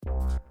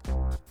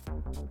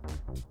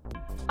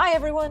Hi,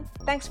 everyone.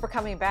 Thanks for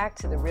coming back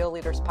to the Real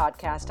Leaders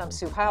Podcast. I'm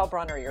Sue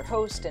Heilbronner, your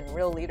host, and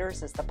Real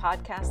Leaders is the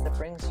podcast that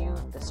brings you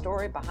the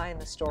story behind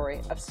the story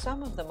of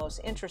some of the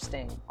most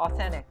interesting,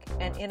 authentic,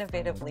 and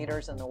innovative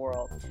leaders in the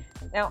world.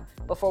 Now,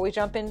 before we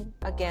jump in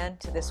again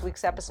to this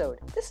week's episode,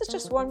 this is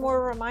just one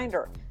more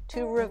reminder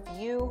to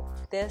review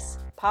this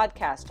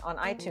podcast on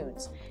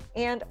iTunes.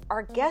 And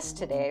our guest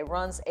today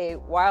runs a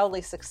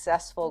wildly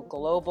successful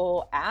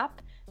global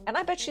app, and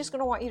I bet she's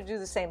going to want you to do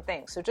the same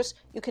thing. So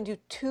you can do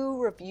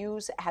 2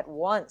 reviews at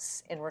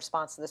once in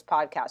response to this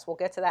podcast. We'll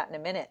get to that in a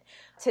minute.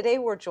 Today,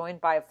 we're joined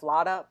by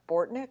Vlada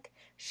Bortnik.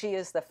 She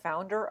is the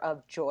founder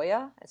of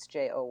Joya. It's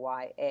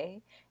Joya.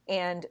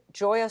 And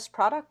Joya's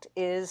product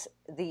is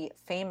the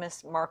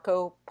famous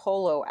Marco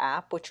Polo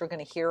app, which you're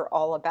going to hear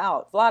all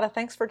about. Vlada,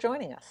 thanks for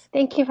joining us.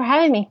 Thank you for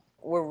having me.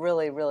 We're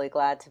really, really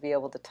glad to be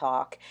able to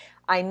talk.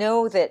 I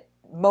know that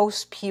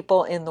most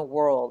people in the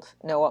world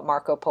know what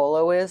Marco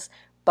Polo is,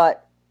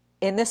 but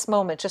in this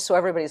moment, just so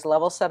everybody's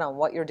level set on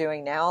what you're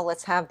doing now,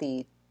 let's have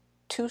the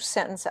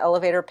 2-sentence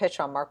elevator pitch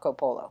on Marco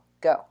Polo.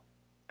 Go.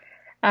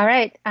 All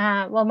right.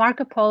 Well,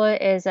 Marco Polo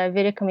is a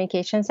video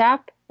communications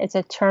app. It's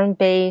a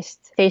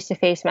turn-based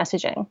face-to-face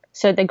messaging.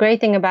 So the great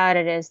thing about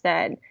it is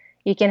that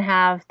you can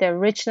have the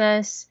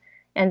richness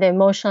and the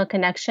emotional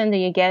connection that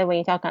you get when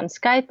you talk on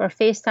Skype or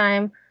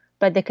FaceTime,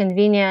 but the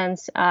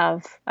convenience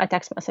of a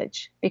text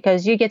message,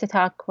 because you get to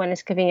talk when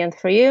it's convenient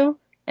for you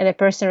and the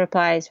person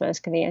replies when it's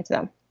convenient to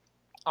them.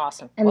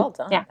 Awesome. Well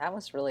done. Yeah. That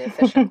was really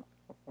efficient.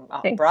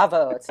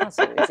 Bravo. It's not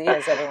so easy,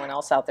 as everyone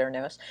else out there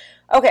knows.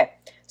 Okay.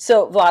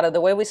 So, Vlada, the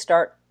way we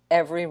start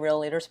every Real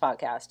Leaders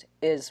podcast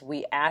is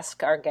we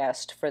ask our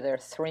guest for their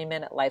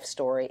 3-minute life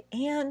story.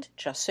 And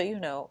just so you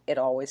know, it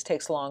always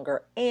takes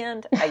longer.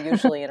 And I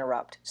usually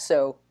interrupt.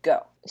 So,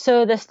 go.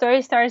 So, the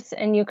story starts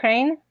in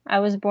Ukraine. I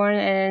was born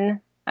in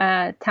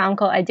a town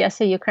called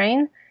Odessa,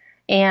 Ukraine.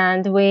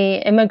 And we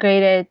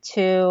immigrated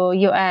to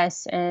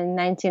U.S. in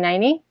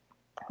 1990.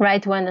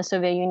 Right when the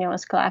Soviet Union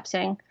was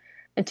collapsing.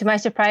 And to my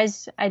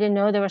surprise, I didn't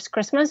know there was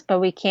Christmas,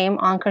 but we came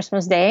on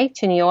Christmas Day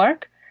to New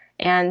York,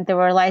 and there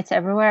were lights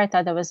everywhere. I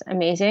thought that was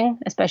amazing,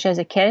 especially as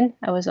a kid.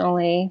 I was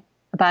only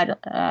about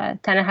 10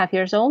 and a half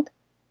years old.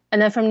 And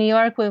then from New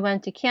York, we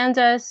went to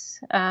Kansas,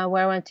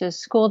 where I went to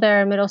school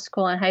there, middle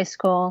school and high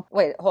school.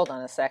 Wait, hold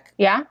on a sec.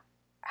 Yeah?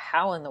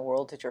 How in the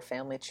world did your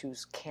family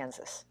choose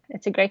Kansas?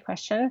 It's a great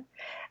question.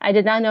 I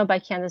did not know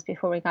about Kansas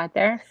before we got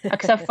there,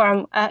 except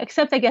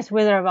I guess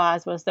Wizard of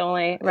Oz was the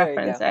only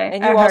reference I heard of.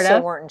 And you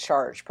also weren't in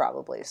charge,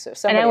 probably. So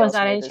and I was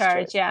not in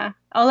charge, yeah.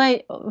 All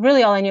I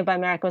knew about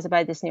America was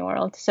about Disney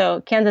World.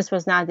 So Kansas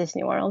was not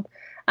Disney World.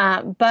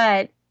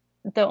 But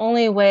the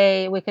only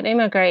way we could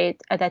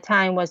immigrate at that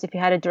time was if you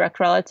had a direct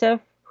relative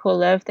who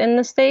lived in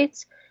the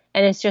States.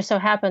 And it just so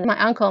happened my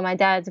uncle, my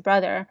dad's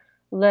brother,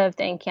 lived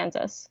in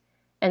Kansas.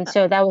 And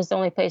so that was the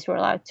only place we were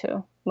allowed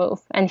to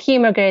move. And he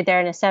immigrated there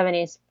in the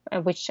 70s,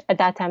 which at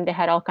that time they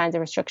had all kinds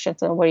of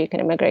restrictions on where you can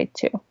immigrate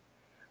to.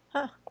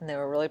 Huh. And they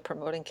were really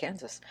promoting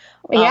Kansas.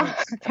 Yeah,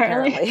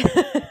 apparently.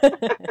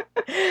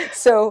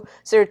 So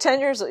you're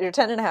 10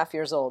 and a half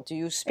years old. Do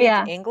you speak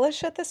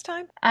English at this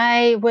time?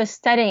 I was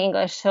studying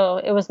English, so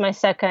it was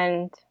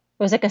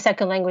like a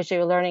second language you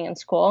were learning in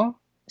school.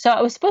 So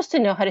I was supposed to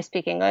know how to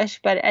speak English,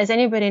 but as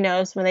anybody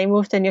knows, when they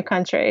move to a new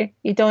country,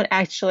 you don't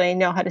actually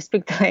know how to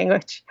speak the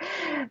language,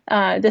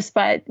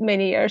 despite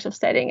many years of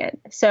studying it.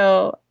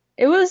 So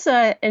it was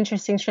an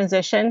interesting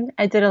transition.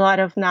 I did a lot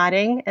of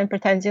nodding and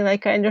pretending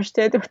like I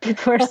understood what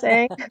people were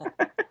saying.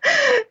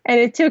 And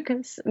it took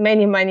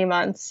many, many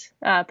months,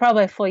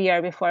 probably a full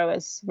year before I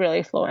was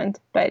really fluent,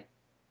 but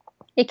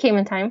it came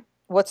in time.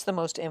 What's the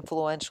most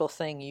influential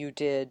thing you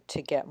did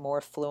to get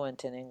more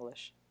fluent in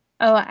English?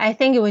 Oh, I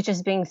think it was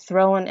just being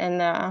thrown in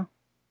the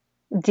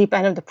deep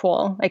end of the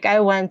pool. Like I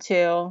went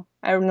to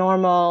a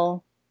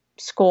normal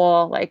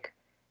school,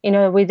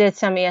 we did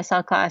some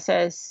ESL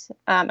classes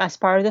as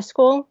part of the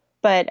school,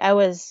 but I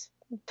was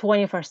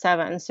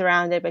 24/7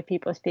 surrounded by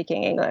people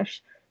speaking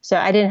English. So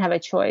I didn't have a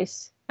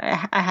choice.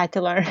 I had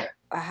to learn.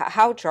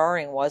 How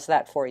jarring was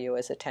that for you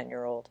as a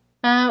 10-year-old?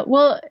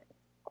 Well,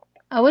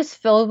 I was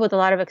filled with a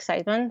lot of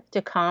excitement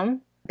to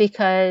come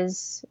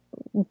because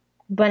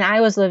when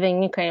I was living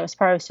in Ukraine, it was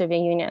part of the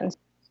Soviet Union.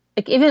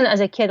 Even as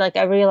a kid,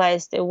 I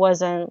realized it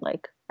wasn't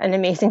an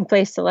amazing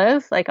place to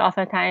live.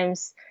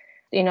 Oftentimes,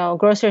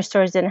 grocery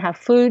stores didn't have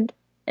food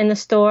in the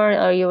store,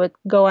 or you would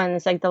go and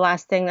it's the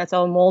last thing that's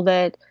all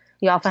molded.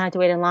 You often had to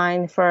wait in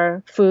line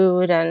for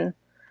food, and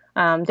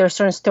there were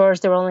certain stores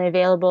that were only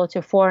available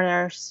to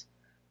foreigners.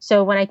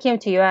 So when I came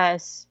to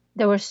US,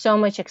 there was so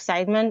much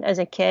excitement as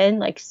a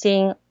kid,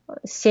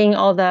 seeing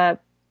all the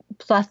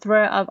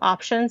plethora of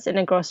options in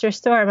a grocery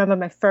store. I remember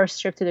my first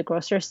trip to the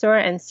grocery store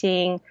and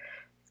seeing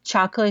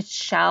chocolate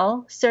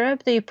shell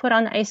syrup that you put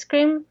on ice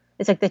cream.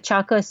 It's the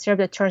chocolate syrup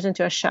that turns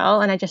into a shell.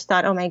 And I just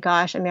thought, oh my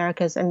gosh,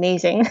 America is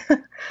amazing.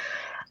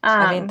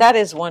 That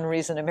is one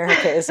reason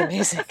America is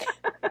amazing.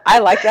 I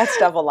like that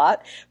stuff a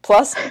lot.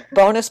 Plus,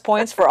 bonus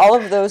points for all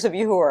of those of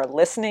you who are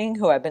listening,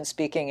 who have been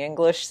speaking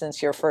English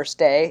since your first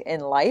day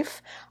in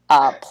life.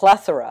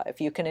 Plethora.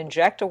 If you can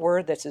inject a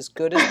word that's as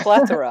good as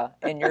plethora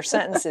in your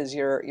sentences,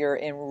 you're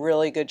in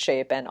really good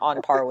shape and on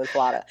par with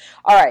Vlada.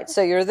 All right,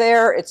 so you're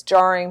there. It's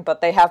jarring,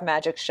 but they have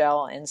Magic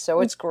Shell, and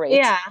so it's great.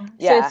 Yeah,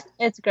 Yeah. so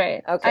it's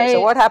great. Okay,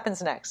 so what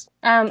happens next?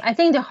 I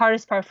think the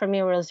hardest part for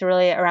me was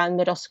really around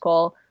middle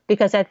school,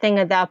 because I think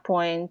at that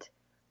point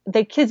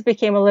the kids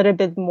became a little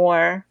bit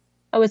more,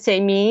 I would say,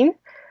 mean.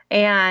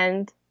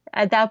 And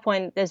at that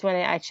point is when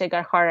it actually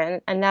got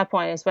hard. And that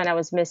point is when I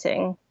was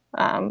missing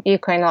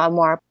Ukraine a lot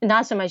more.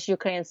 Not so much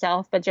Ukraine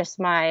itself, but just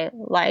my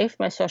life,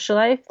 my social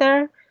life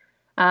there.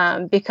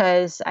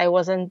 Because I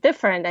wasn't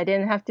different. I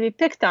didn't have to be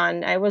picked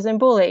on. I wasn't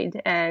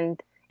bullied.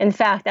 And in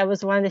fact, I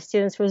was one of the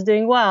students who was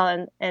doing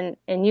well. And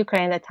in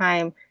Ukraine at the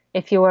time,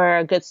 if you were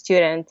a good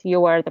student,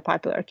 you were the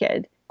popular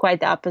kid.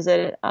 Quite the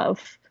opposite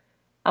of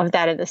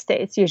that in the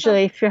States.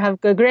 Usually, if you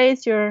have good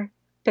grades, you're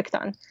picked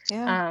on.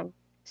 Yeah.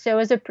 So it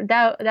was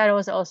that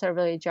was also a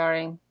really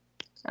jarring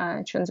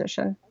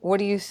transition. What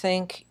do you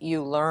think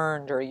you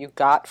learned or you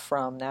got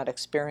from that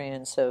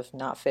experience of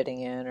not fitting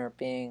in or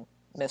being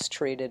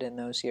mistreated in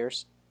those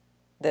years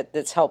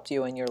that's helped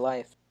you in your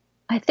life?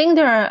 I think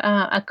there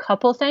are a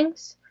couple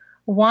things.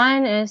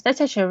 One is, that's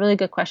actually a really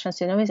good question.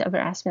 So nobody's ever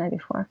asked me that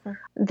before.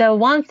 The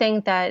one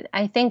thing that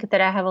I think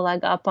that I have a leg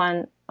up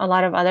on a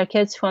lot of other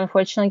kids who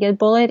unfortunately get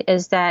bullied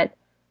is that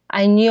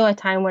I knew a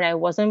time when I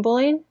wasn't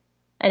bullied,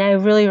 and I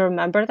really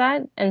remember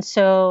that. And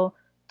so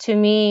to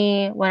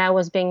me, when I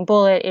was being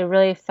bullied, it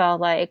really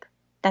felt like,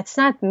 that's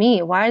not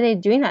me. Why are they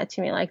doing that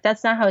to me? Like,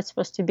 that's not how it's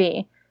supposed to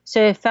be.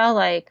 So it felt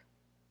like,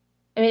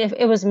 I mean,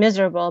 it was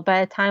miserable, but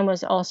at the time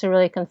was also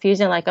really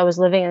confusing. Like I was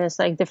living in this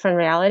like different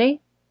reality.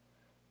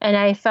 And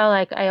I felt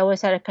like I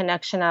always had a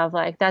connection of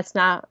like, that's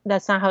not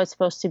how it's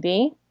supposed to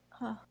be.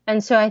 Huh.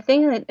 And so I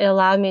think that it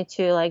allowed me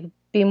to like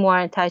be more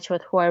in touch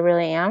with who I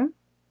really am,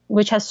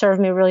 which has served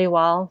me really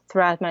well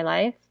throughout my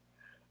life.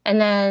 And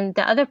then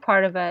the other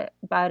part of it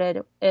about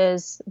it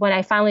is when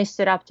I finally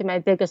stood up to my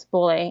biggest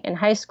bully in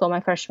high school,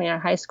 my freshman year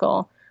of high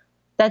school,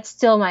 that's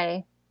still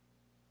my,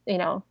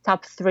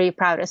 top 3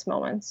 proudest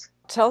moments.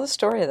 Tell the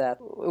story of that.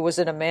 Was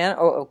it a man,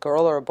 a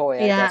girl, or a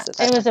boy? I guess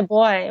it was a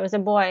boy. It was a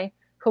boy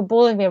who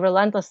bullied me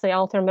relentlessly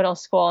all through middle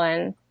school.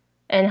 And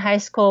in high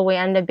school, we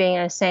ended up being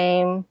in the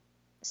same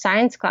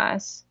science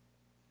class.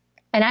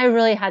 And I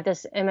really had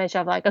this image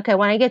of like, okay,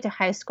 when I get to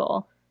high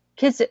school,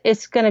 kids,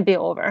 it's going to be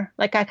over.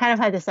 Like I kind of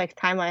had this like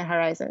timeline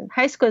horizon.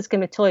 High school is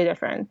going to be totally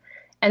different.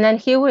 And then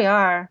here we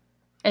are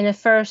in the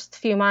first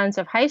few months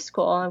of high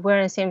school, and we're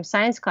in the same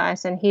science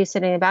class, and he's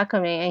sitting in the back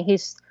of me, and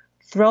he's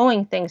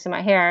throwing things in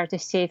my hair to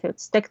see if it would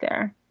stick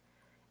there.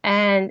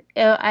 And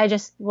I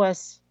just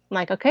was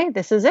like, okay,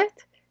 this is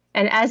it.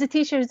 And as the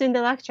teacher was doing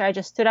the lecture, I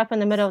just stood up in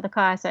the middle of the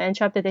class. I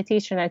interrupted the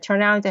teacher, and I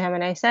turned around to him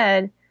and I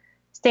said,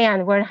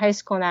 Stan, we're in high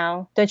school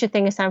now. Don't you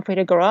think it's time for you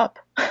to grow up?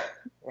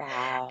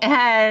 Wow.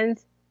 And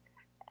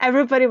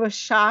everybody was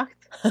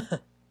shocked.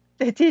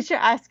 The teacher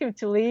asked him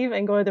to leave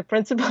and go to the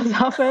principal's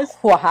office.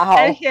 Wow.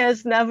 And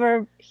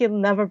he'll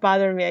never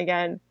bother me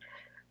again.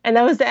 And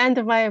that was the end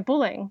of my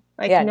bullying.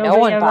 Like, yeah, no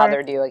one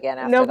bothered you again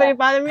after nobody that.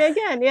 bothered me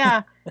again,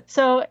 yeah.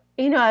 So,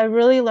 I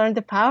really learned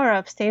the power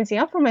of standing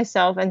up for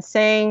myself and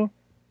saying,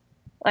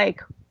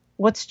 like,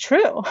 what's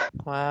true.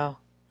 Wow,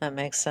 that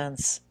makes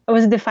sense. It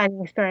was a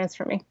defining experience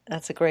for me.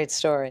 That's a great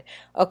story.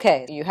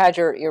 Okay, you had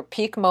your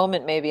peak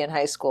moment maybe in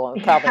high school,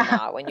 and probably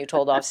not when you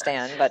told off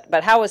Stan,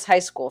 but how was high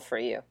school for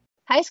you?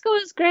 High school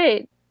was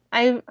great.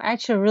 I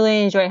actually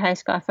really enjoyed high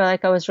school. I felt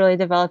like I was really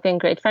developing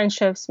great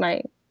friendships.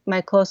 My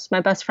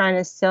best friend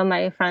is still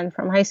my friend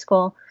from high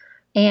school.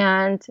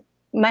 And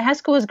my high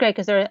school was great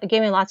because it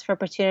gave me lots of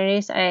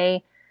opportunities.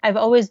 I've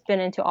always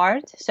been into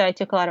art, so I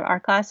took a lot of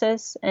art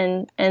classes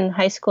in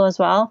high school as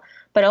well.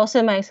 But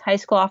also my high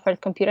school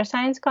offered computer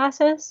science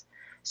classes.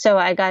 So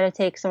I got to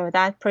take some of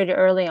that pretty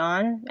early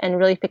on and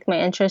really picked my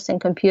interest in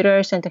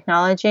computers and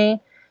technology.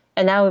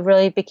 And that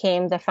really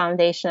became the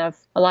foundation of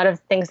a lot of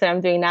things that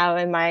I'm doing now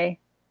in my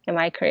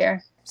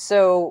career.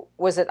 So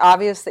was it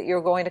obvious that you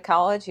were going to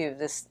college? You have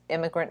this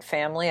immigrant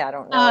family. I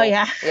don't know. Oh,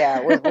 yeah.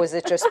 Yeah. Was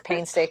it just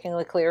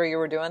painstakingly clear you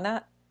were doing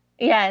that?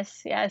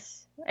 Yes.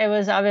 It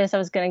was obvious I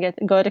was going to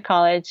go to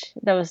college.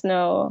 That was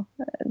no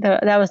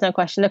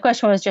question. The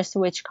question was just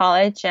which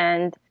college.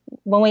 And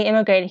when we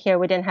immigrated here,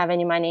 we didn't have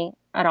any money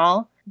at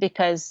all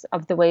because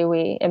of the way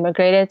we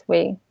immigrated.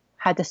 We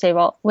had to spend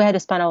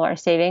all our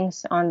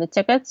savings on the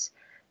tickets.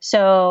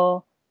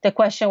 So the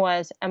question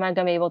was, am I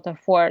going to be able to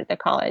afford the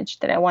college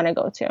that I want to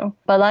go to?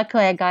 But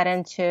luckily, I got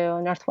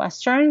into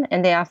Northwestern,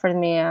 and they offered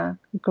me a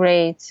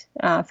great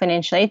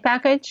financial aid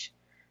package,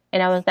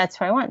 and that's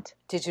where I went.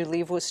 Did you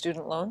leave with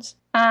student loans?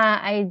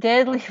 I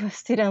did leave with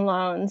student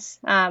loans,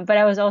 but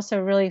I was also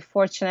really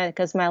fortunate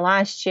because my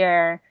last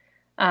year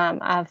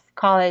of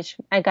college,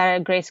 I got a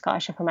great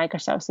scholarship from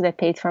Microsoft, so they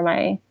paid for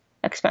my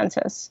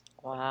expenses.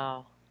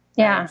 Wow.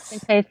 Yeah, nice. they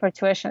paid for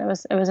tuition.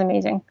 It was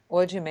amazing.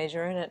 What did you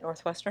major in at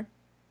Northwestern?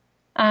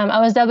 I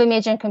was double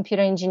majoring in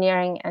computer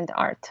engineering and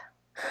art.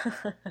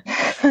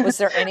 Was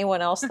there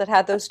anyone else that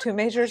had those two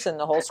majors in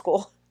the whole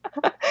school?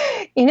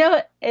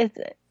 It's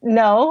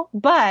no,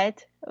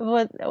 but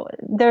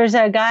there's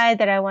a guy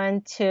that I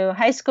went to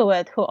high school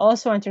with who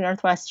also went to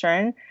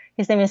Northwestern.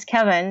 His name is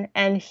Kevin,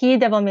 and he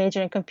double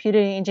majored in computer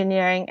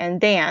engineering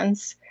and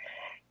dance.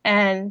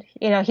 And,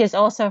 he's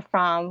also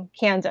from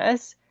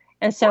Kansas.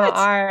 And so What?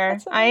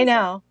 That's I amazing.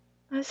 know.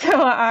 So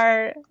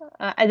our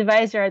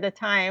advisor at the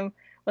time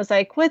was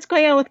like, what's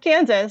going on with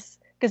Kansas?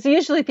 Because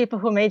usually people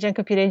who major in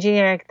computer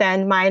engineering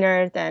then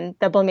minor, then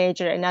double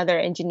major in other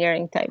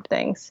engineering type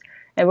things.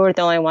 And we were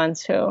the only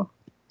ones who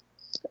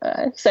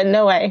said,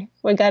 no way,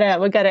 we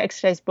gotta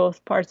exercise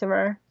both parts of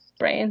our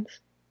brains.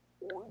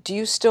 Do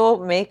you still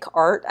make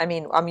art? I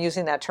mean, I'm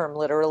using that term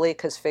literally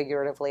because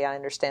figuratively, I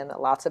understand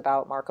that lots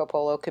about Marco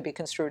Polo could be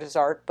construed as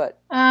art, but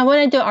When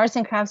I do arts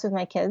and crafts with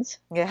my kids,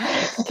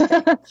 yeah,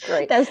 okay,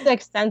 great. that's the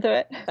extent of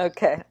it.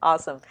 Okay,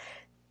 awesome.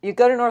 You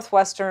go to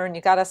Northwestern,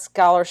 you got a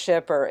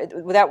scholarship, or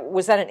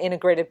was that an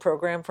integrated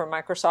program from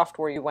Microsoft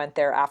where you went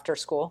there after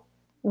school?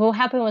 What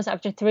happened was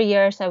after 3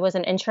 years, I was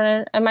an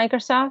intern at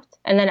Microsoft.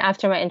 And then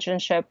after my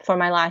internship for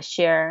my last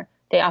year,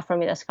 they offered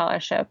me the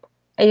scholarship.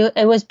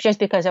 It was just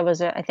because I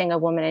was, I think, a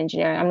woman in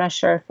engineering. I'm not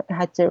sure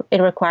if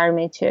it required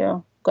me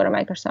to go to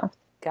Microsoft.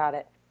 Got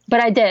it.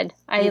 But I did.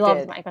 I You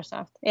loved did.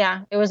 Microsoft.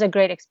 Yeah, it was a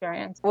great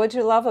experience. What'd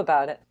you love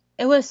about it?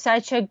 It was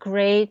such a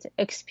great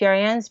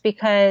experience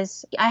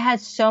because I had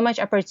so much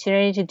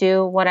opportunity to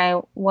do what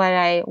I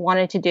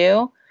wanted to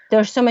do.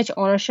 There's so much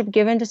ownership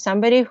given to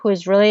somebody who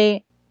is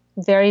really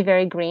very,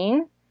 very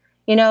green.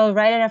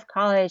 Right out of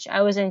college,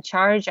 I was in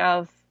charge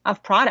of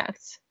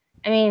products.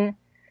 I mean,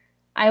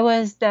 I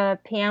was the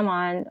PM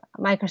on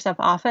Microsoft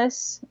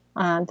Office,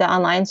 the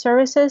online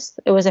services.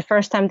 It was the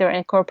first time they were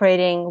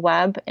incorporating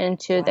web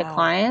into the Wow.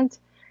 client,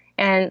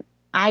 and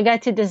I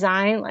got to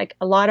design like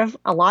a lot of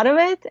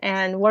it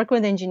and work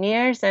with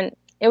engineers, and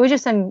it was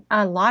just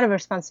a lot of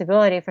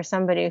responsibility for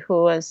somebody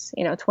who was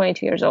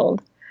 22 years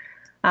old.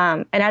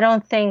 And I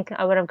don't think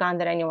I would have gone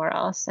there anywhere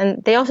else.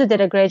 And they also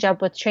did a great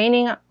job with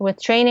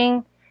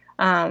training,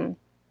 um,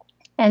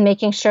 and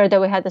making sure that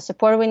we had the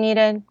support we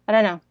needed. I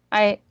don't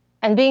know.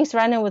 And being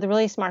surrounded with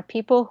really smart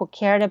people who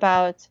cared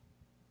about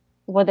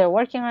what they're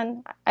working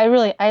on. I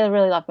really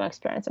loved my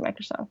experience at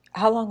Microsoft.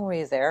 How long were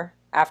you there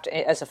after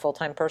as a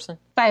full-time person?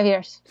 5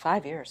 years.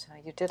 5 years.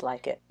 You did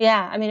like it.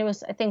 Yeah. I mean, it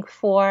was, I think,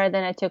 four.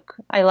 Then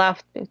I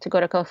left to go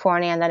to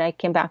California, and then I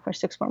came back for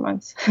 6 more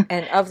months.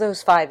 And of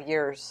those 5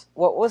 years,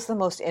 what was the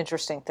most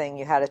interesting thing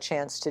you had a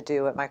chance to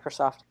do at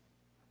Microsoft?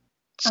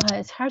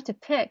 It's hard to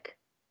pick.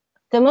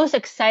 The most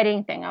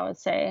exciting thing I would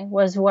say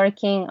was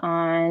working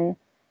on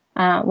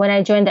when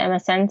I joined the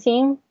MSN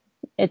team.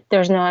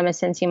 There's no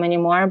MSN team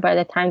anymore. By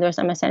the time there was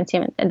MSN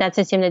team, that's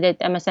a team that did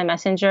MSN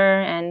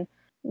Messenger, and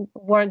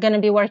we're going to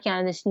be working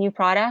on this new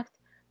product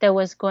that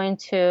was going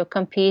to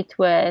compete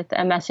with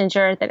a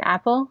messenger that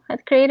Apple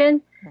had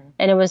created. Mhm.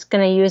 And it was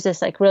going to use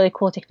this like really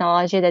cool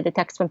technology that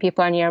detects when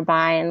people are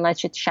nearby and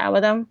lets you chat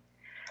with them.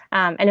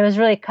 And it was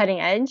really cutting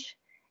edge.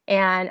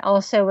 And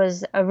also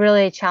was a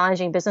really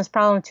challenging business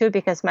problem too,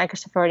 because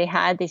Microsoft already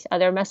had these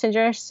other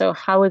messengers. So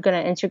how we're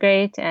going to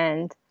integrate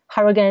and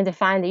how we're going to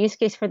define the use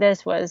case for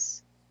this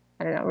was,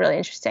 I don't know, really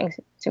interesting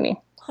to me.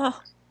 Huh.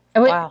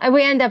 And Wow.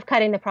 we end up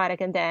cutting the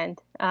product in the end,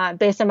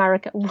 based on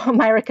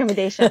my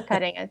recommendation of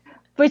cutting it,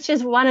 which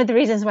is one of the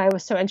reasons why it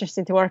was so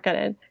interesting to work on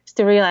it, is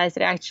to realize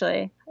that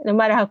actually, no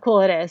matter how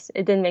cool it is,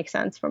 it didn't make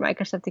sense for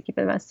Microsoft to keep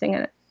investing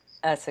in it.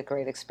 That's a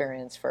great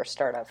experience for a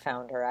startup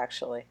founder,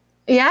 actually.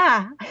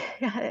 Yeah,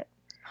 yeah,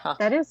 Huh.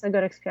 that is a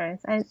good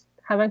experience. I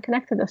haven't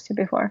connected those two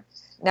before.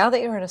 Now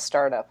that you're in a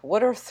startup,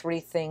 what are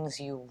 3 things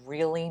you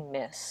really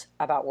miss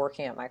about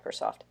working at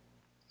Microsoft?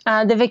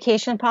 The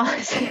vacation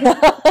policy.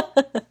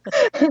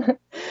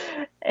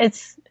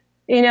 It's,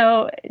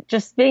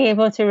 just being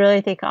able to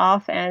really take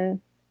off and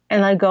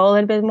let go a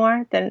little bit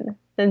more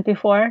than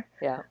before.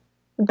 Yeah.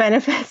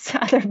 Benefits,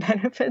 other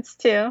benefits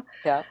too.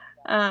 Yeah.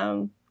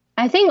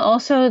 I think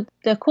also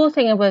the cool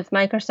thing with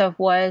Microsoft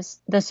was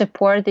the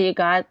support that you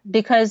got,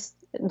 because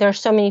there's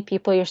so many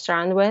people you're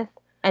surrounded with.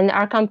 And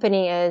our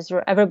company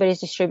everybody's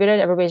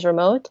distributed, everybody's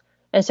remote.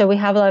 And so we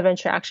have a lot of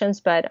interactions,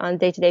 but on a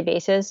day-to-day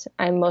basis,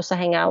 I mostly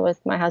hang out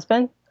with my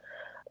husband.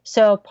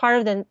 So part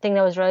of the thing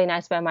that was really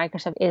nice about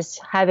Microsoft is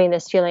having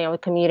this feeling of a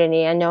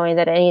community and knowing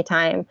that at any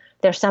time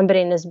there's somebody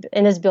in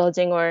this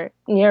building or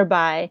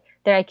nearby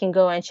that I can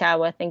go and chat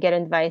with and get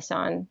advice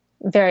on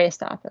various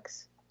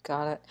topics.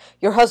 Got it.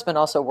 Your husband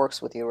also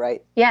works with you,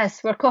 right?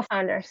 Yes, we're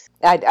co-founders.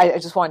 I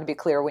just wanted to be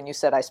clear when you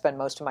said I spend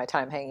most of my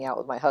time hanging out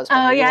with my husband.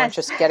 Oh, You weren't yes.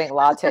 just getting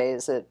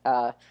lattes at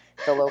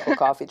the local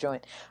coffee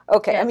joint.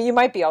 Okay. I Yes. mean, you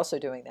might be also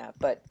doing that,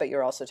 but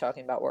you're also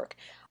talking about work.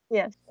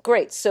 Yes.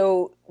 Great.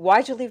 So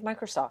why'd you leave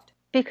Microsoft?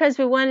 Because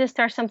we wanted to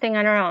start something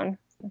on our own.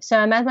 So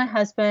I met my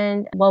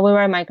husband while we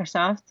were at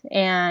Microsoft,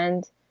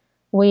 and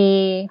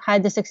we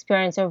had this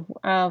experience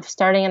of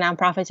starting a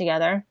nonprofit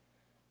together.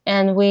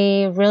 And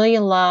we really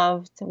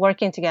loved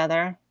working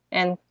together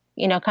and,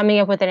 coming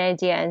up with an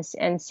idea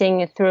and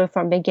seeing it through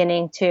from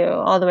beginning to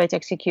all the way to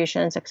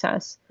execution and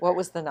success. What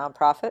was the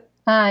nonprofit?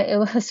 It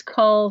was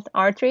called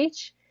Art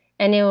Reach,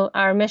 and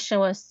our mission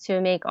was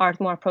to make art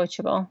more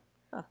approachable.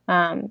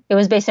 It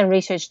was based on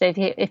research that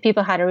if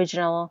people had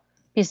original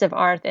piece of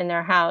art in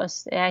their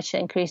house, it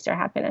actually increased their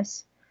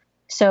happiness.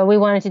 So we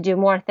wanted to do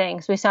more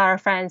things. We saw our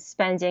friends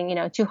spending,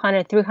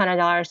 $200,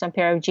 $300 on a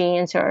pair of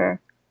jeans or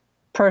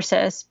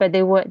purses, but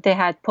they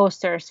had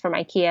posters from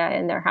IKEA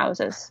in their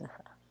houses.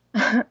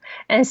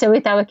 And so we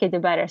thought we could do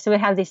better. So we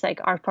have these like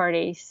art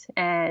parties,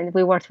 and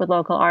we worked with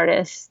local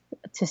artists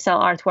to sell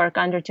artwork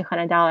under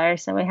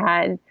 $200. And we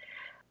had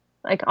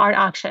like art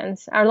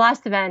auctions. Our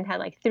last event had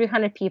like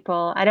 300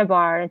 people at a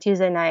bar on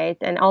Tuesday night,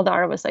 and all the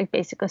art was like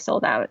basically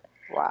sold out.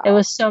 Wow. It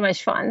was so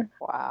much fun.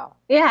 Wow.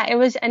 Yeah, it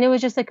was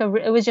just like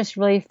it was just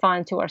really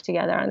fun to work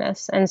together on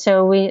this. And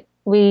so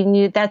we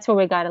knew that's where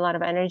we got a lot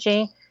of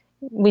energy.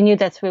 We knew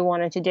that's what we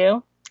wanted to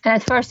do. And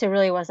at first it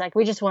really was like,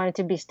 we just wanted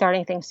to be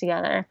starting things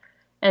together.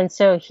 And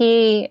so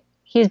he's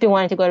been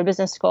wanting to go to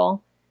business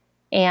school,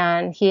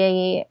 and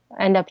he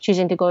ended up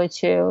choosing to go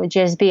to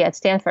GSB at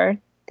Stanford,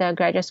 the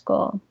graduate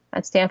school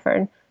at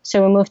Stanford.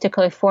 So we moved to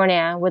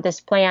California with this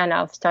plan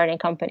of starting a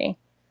company.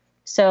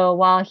 So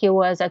while he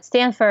was at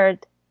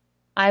Stanford,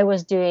 I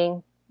was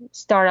doing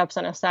startups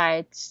on the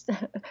side,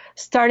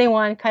 starting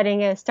one,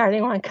 cutting it, and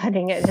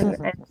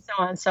so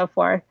on and so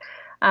forth.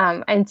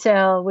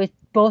 Until we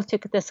both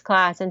took this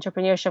class,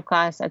 entrepreneurship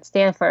class at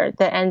Stanford,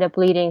 that ended up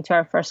leading to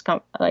our first,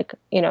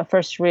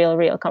 first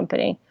real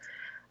company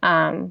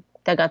that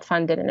got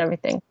funded and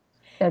everything.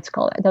 That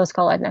was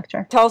called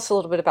EdNectar. Tell us a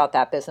little bit about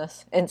that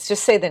business, and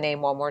just say the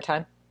name one more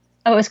time.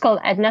 Oh, it was called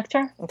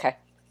EdNectar. Okay,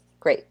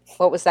 great.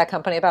 What was that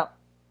company about?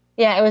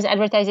 Yeah, it was an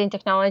advertising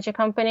technology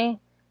company.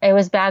 It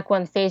was back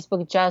when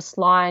Facebook just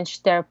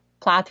launched their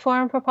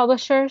platform for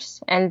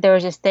publishers, and there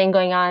was this thing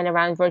going on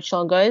around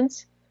virtual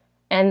goods.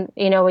 And,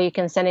 where you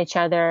can send each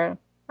other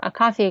a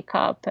coffee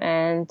cup,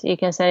 and you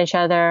can send each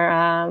other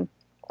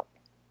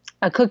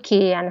a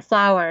cookie and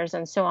flowers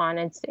and so on.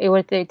 It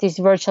was these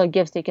virtual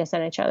gifts that you can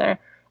send each other.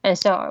 And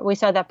so we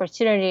saw the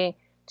opportunity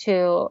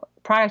to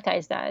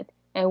productize that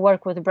and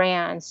work with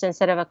brands. So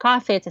instead of a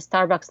coffee, it's a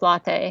Starbucks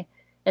latte.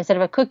 Instead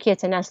of a cookie,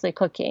 it's a Nestle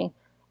cookie.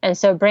 And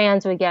so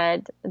brands would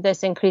get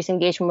this increased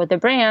engagement with the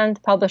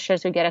brand.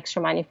 Publishers would get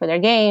extra money for their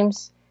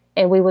games.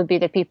 And we would be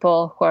the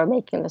people who are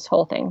making this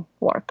whole thing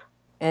work.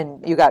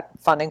 And you got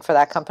funding for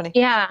that company?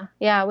 Yeah.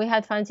 We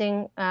had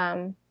funding. We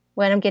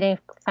ended up getting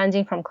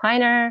funding from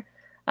Kleiner.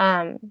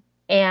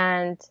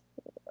 And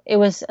it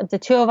was the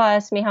two of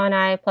us, Miho and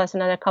I, plus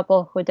another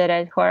couple who did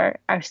it, who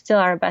are still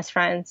our best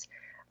friends.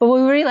 But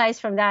what we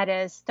realized from that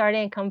is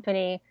starting a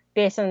company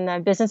based on the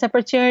business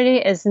opportunity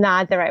is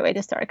not the right way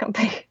to start a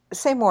company.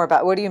 Say more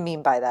about, what do you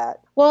mean by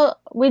that? Well,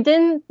 we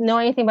didn't know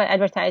anything about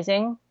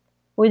advertising.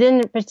 We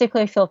didn't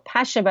particularly feel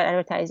passionate about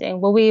advertising.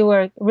 What we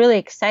were really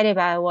excited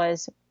about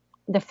was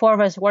the four of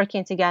us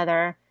working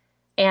together,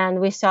 and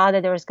we saw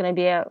that there was going to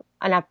be a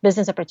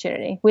business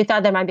opportunity. We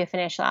thought there might be a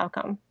financial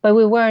outcome, but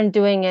we weren't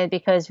doing it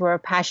because we were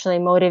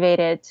passionately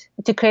motivated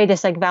to create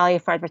this like value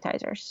for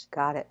advertisers.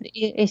 Got it.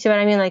 You see what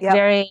I mean? Like Yep.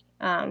 Very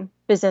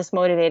business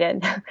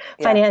motivated,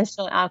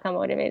 financial outcome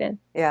motivated.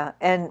 Yeah.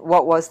 And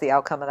what was the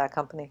outcome of that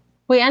company?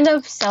 We ended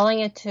up selling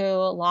it to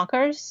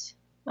Lockers.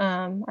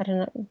 I don't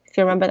know if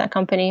you remember that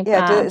company.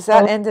 Yeah. Does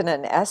that end in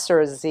an S or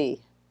a Z?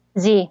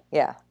 Z.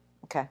 Yeah.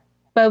 Okay.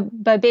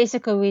 But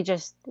basically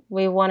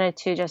we wanted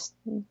to just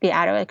be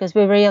out of it, because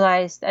we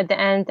realized at the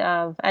end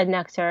of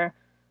EdNectar,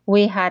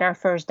 we had our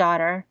first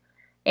daughter,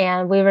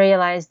 and we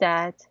realized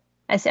that,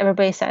 as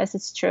everybody says,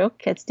 it's true,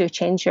 kids do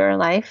change your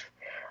life.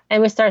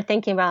 And we started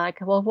thinking about like,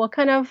 well, what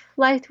kind of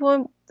life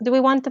do we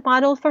want to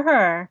model for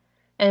her?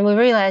 And we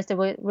realized that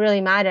what really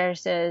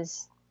matters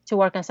is to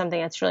work on something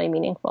that's really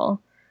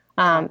meaningful.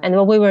 And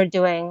what we were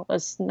doing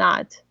was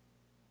not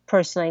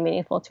personally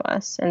meaningful to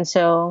us. And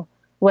so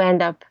we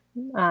end up,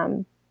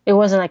 it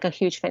wasn't like a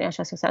huge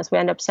financial success. We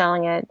end up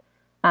selling it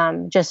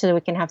just so that we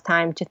can have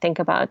time to think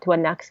about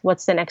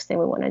what's the next thing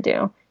we want to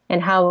do,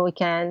 and how we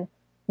can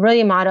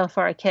really model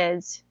for our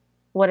kids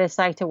what it's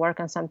like to work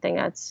on something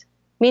that's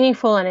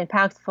meaningful and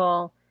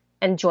impactful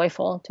and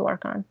joyful to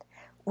work on.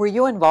 Were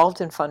you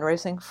involved in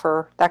fundraising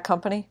for that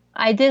company?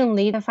 I didn't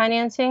lead the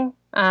financing,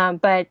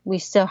 but we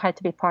still had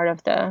to be part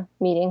of the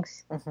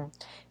meetings. Mm-hmm.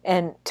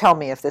 And tell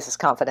me if this is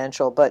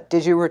confidential, but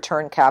did you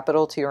return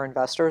capital to your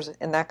investors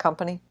in that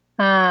company?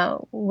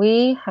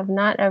 We have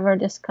not ever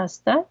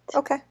discussed that.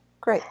 Okay,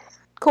 great.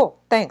 Cool,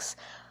 thanks.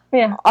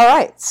 Yeah. All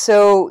right,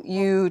 so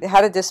you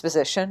had a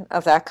disposition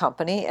of that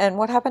company, and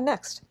what happened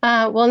next?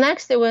 Well,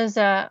 next it was,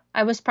 I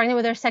was pregnant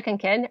with our second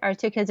kid. Our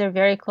two kids are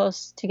very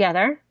close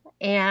together,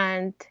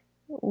 and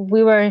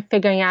we were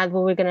figuring out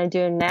what we're going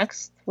to do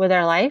next with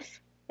our life.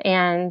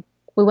 And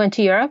we went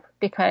to Europe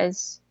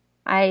because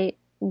I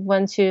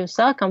went to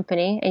sell a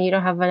company and you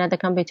don't have another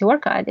company to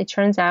work at. It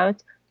turns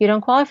out you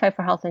don't qualify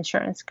for health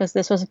insurance, because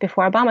this was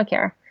before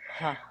Obamacare.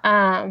 Huh.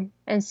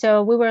 And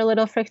so we were a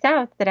little freaked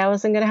out that I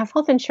wasn't going to have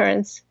health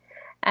insurance.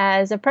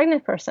 as a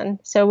pregnant person.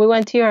 So we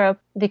went to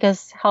Europe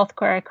because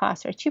healthcare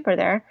costs are cheaper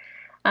there,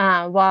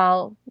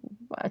 while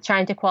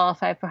trying to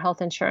qualify for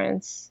health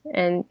insurance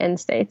in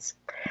States.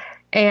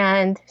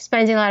 And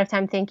spending a lot of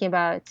time thinking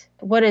about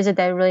what is it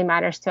that really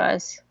matters to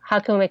us? How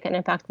can we make an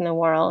impact in the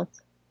world?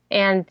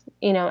 And,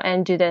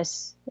 and do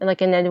this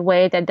like in a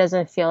way that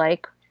doesn't feel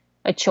like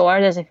a chore,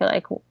 doesn't feel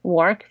like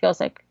work, feels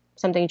like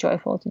something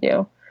joyful to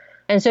do.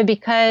 And so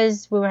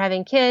because we were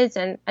having kids,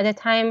 and at the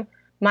time,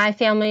 my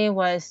family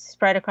was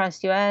spread across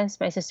the U.S.,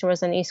 my sister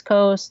was on the East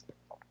Coast,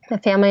 a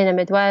family in the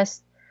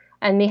Midwest,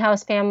 and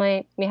Mihal's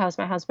family, Mihal's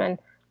my husband,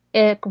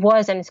 it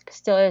was and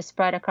still is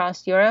spread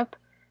across Europe.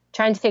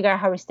 Trying to figure out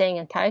how we're staying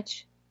in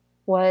touch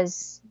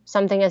was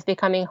something that's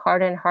becoming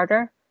harder and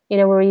harder.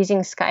 We're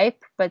using Skype,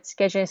 but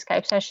scheduling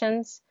Skype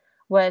sessions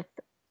with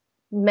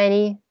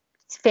many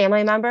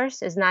family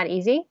members is not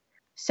easy.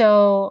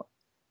 So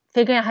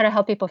figuring out how to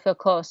help people feel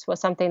close was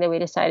something that we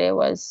decided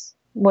was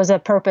a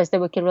purpose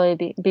that we could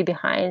really be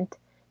behind.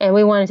 And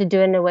we wanted to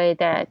do it in a way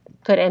that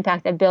could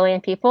impact 1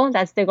 billion people.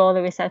 That's the goal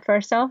that we set for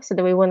ourselves, so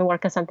that we wouldn't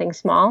work on something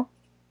small.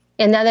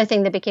 Another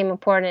thing that became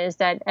important is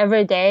that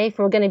every day, if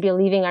we're going to be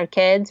leaving our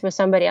kids with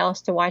somebody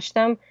else to watch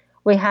them,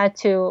 we had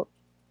to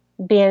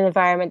be in an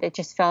environment that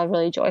just felt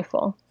really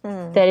joyful,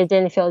 that it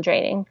didn't feel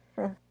draining.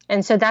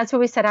 And so that's what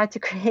we set out to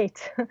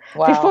create.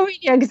 Wow. Before we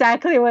knew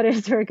exactly what it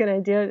is we were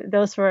going to do,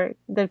 those were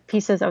the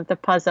pieces of the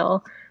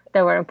puzzle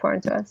that were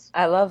important to us.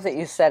 I love that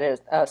you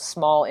set a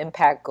small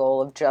impact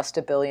goal of just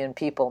 1 billion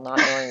people, not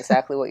knowing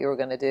exactly what you were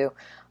going to do.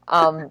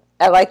 I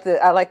like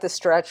the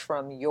stretch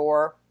from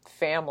your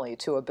family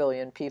to 1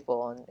 billion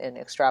people and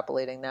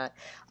extrapolating that.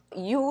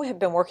 You have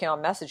been working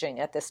on messaging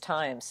at this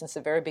time since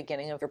the very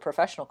beginning of your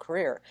professional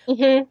career.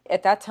 Mm-hmm.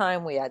 At that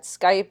time, we had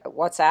Skype,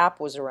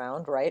 WhatsApp was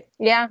around, right?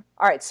 Yeah.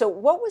 All right. So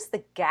what was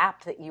the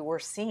gap that you were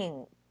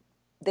seeing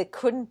that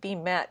couldn't be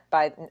met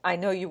by, I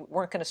know you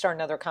weren't going to start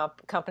another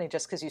company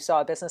just because you saw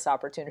a business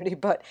opportunity,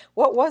 but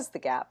what was the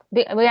gap?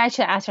 We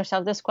actually asked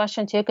ourselves this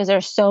question too, because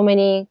there's so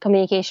many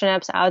communication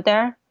apps out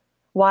there.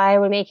 Why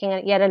are we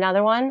making yet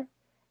another one?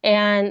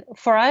 And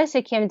for us,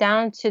 it came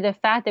down to the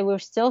fact that we were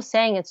still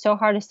saying it's so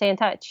hard to stay in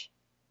touch.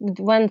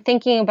 When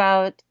thinking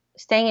about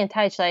staying in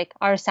touch, like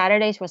our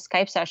Saturdays were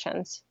Skype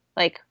sessions,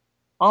 like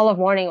all of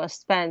morning was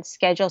spent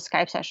scheduled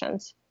Skype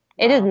sessions.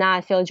 It did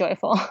not feel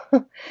joyful.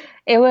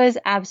 It was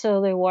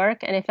absolutely work,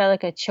 and it felt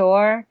like a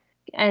chore.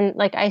 And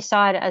like I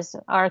saw it as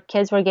our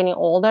kids were getting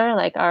older,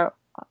 like our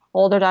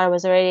older daughter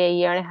was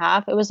already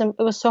 1.5 years.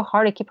 It was so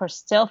hard to keep her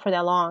still for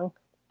that long.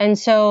 And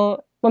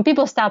so when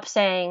people stop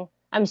saying,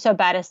 I'm so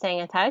bad at staying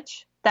in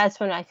touch, that's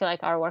when I feel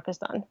like our work is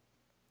done.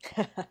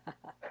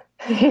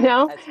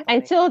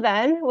 Until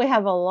then, we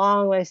have a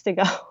long ways to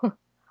go.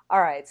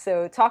 All right.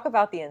 So talk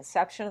about the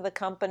inception of the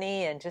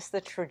company and just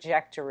the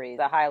trajectory,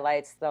 the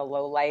highlights, the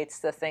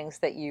lowlights, the things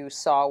that you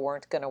saw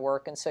weren't going to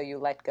work and so you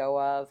let go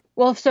of.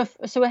 Well, so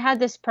we had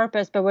this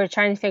purpose, but we're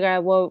trying to figure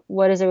out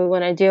what is it we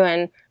want to do.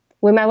 And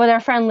we met with our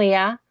friend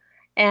Leah.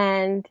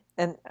 And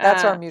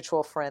that's our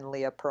mutual friend,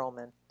 Leah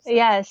Pearlman. So.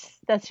 Yes,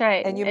 that's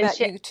right. And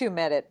you two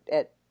met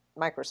at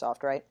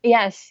Microsoft, right?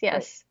 Yes.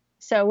 Right.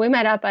 So we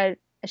met up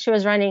she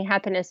was running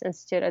Happiness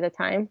Institute at the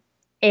time.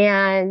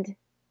 And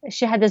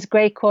she had this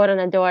great quote on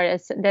the door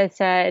that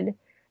said,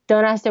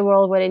 don't ask the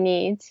world what it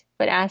needs,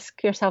 but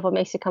ask yourself what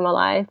makes it come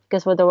alive,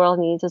 because what the world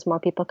needs is more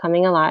people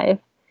coming alive.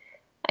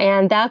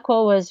 And that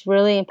quote was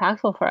really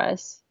impactful for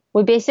us.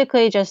 We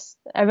basically just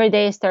every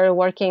day started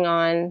working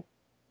on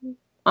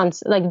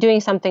like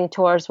doing something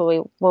towards what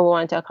we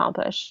wanted to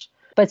accomplish,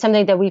 but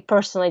something that we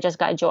personally just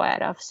got joy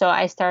out of. So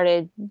I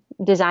started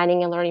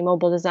designing and learning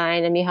mobile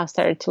design, and Mihal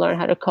started to learn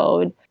how to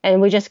code.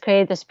 And we just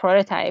created this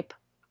prototype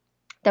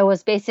that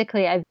was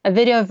basically a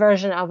video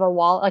version of a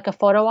wallet, like a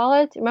photo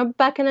wallet. Remember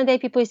back in the day,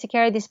 people used to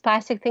carry these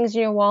plastic things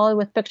in your wallet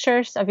with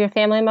pictures of your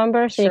family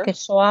members so you could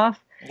show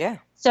off. Yeah.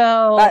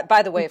 So,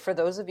 by the way, for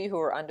those of you who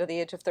are under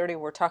the age of 30,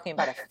 we're talking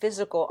about a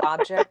physical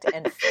object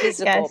and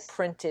physical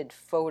printed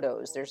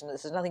photos. There's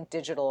nothing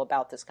digital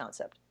about this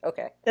concept.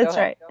 Okay. That's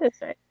right.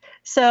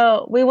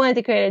 So we wanted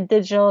to create a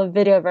digital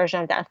video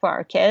version of that for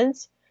our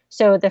kids.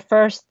 So the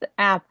first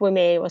app we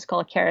made was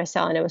called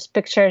Carousel, and it was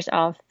pictures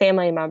of our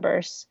family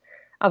members,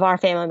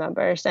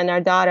 and our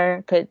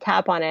daughter could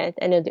tap on it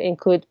and it would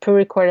include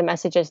pre-recorded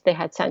messages they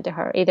had sent to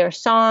her, either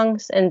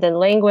songs and then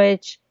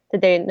language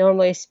that they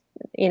normally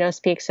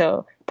speak,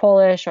 so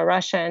Polish or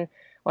Russian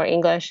or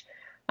English,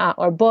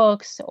 or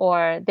books,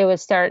 or they would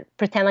start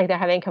pretend like they're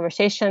having a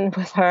conversation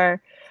with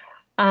her,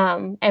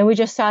 and we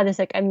just saw this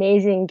like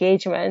amazing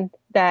engagement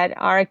that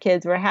our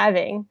kids were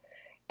having.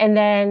 And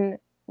then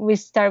we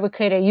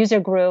create a user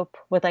group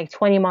with like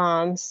 20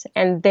 moms,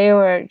 and they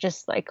were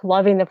just like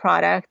loving the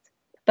product.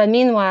 But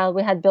meanwhile,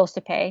 we had bills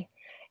to pay.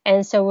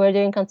 And so we were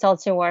doing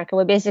consulting work, and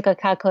we basically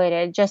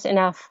calculated just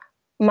enough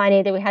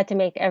money that we had to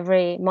make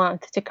every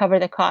month to cover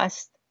the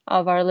cost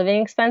of our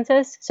living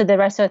expenses. So the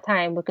rest of the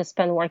time we could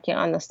spend working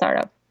on the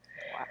startup.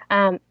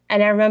 Wow.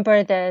 And I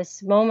remember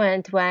this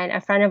moment when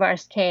a friend of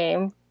ours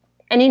came,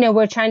 and,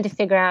 we're trying to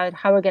figure out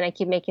how we're going to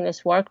keep making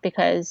this work,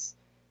 because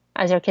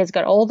as our kids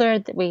got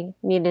older, we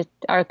needed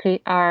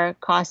our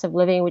cost of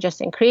living would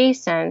just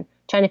increase, and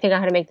trying to figure out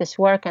how to make this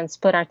work and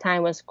split our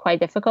time was quite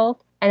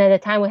difficult. And at the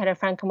time, we had a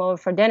friend come over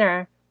for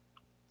dinner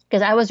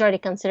because I was already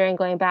considering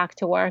going back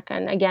to work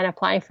and again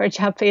applying for a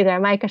job either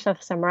at Microsoft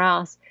or somewhere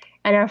else.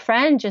 And our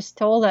friend just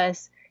told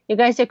us, "You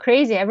guys are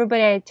crazy.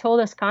 Everybody I told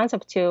this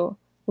concept to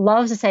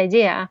loves this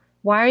idea.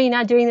 Why are you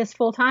not doing this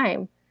full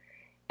time?"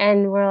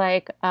 And we're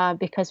like,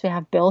 because we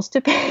have bills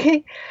to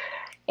pay.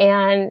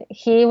 And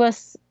it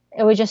was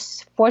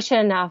just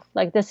fortunate enough.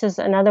 Like, this is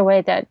another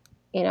way that,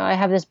 I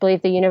have this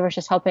belief the universe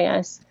is helping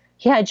us.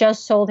 He had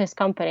just sold his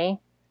company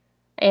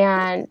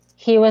and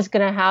he was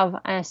going to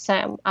have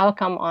some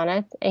outcome on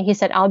it. And he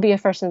said, "I'll be your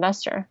first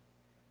investor."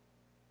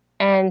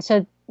 And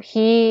so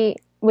we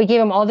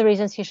gave him all the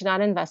reasons he should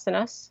not invest in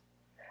us,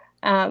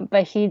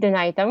 but he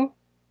denied them.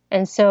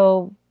 And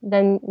so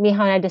then Miha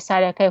and I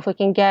decided, okay, if we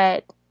can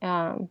get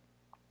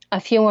a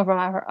few more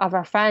of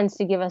our friends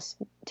to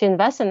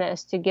invest in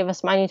this, to give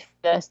us money for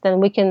this, then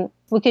we could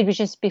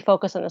just be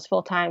focused on this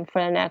full time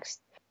for the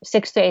next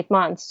 6 to 8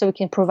 months, so we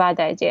can provide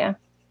the idea.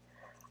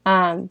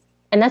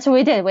 And that's what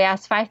we did. We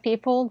asked 5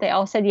 people. They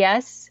all said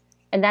yes.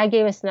 And that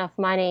gave us enough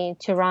money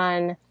to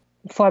run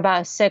for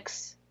about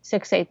 6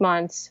 to 8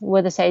 months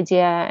with this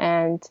idea.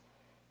 And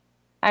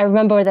I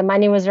remember the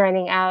money was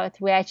running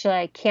out. We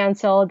actually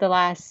canceled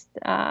our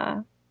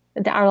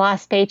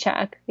last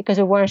paycheck because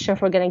we weren't sure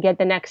if we're going to get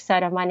the next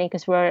set of money,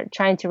 because we're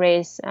trying to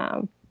raise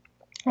a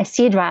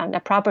seed round, a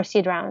proper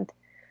seed round.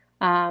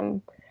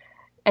 And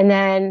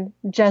then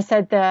just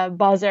at the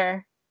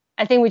buzzer,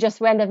 I think we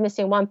ended up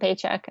missing one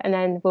paycheck, and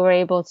then we were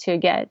able to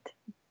get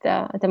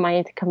the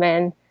money to come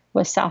in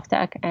with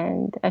Softtech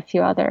and a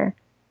few other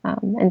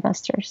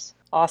investors.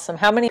 Awesome.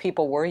 How many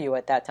people were you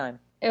at that time?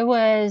 It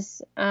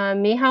was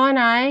Miha and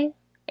I,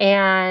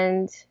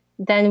 and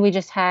then we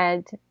just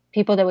had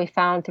people that we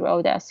found through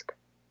Odesk.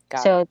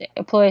 So the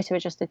employees were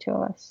just the 2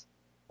 of us.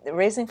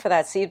 Raising for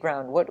that seed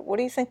round, what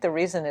do you think the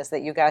reason is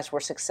that you guys were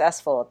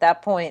successful? At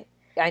that point,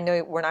 I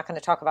know we're not going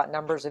to talk about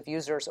numbers of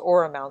users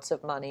or amounts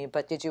of money,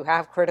 but did you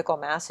have critical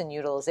mass and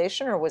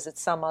utilization, or was it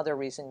some other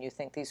reason you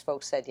think these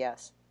folks said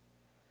yes?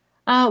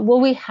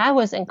 What we had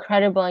was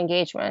incredible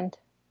engagement,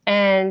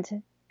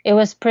 and it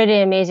was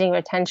pretty amazing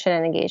retention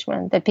and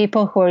engagement. The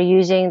people who were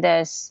using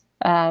this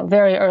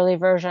very early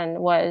version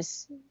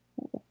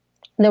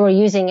they were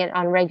using it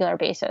on a regular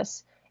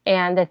basis.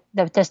 And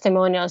the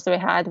testimonials that we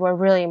had were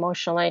really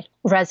emotionally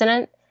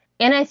resonant.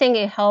 And I think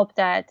it helped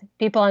that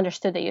people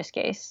understood the use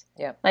case.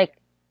 Yeah. Like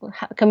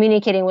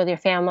communicating with your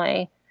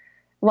family.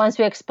 Once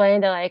we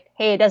explained that, like,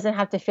 hey, it doesn't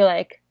have to feel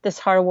like this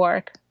hard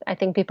work, I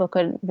think people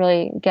could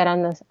really get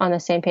on the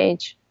same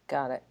page.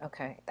 Got it.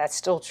 Okay. That's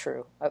still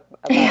true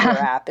about your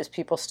app, is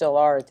people still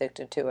are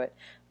addicted to it.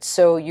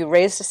 So you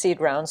raised a seed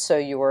round, so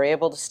you were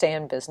able to stay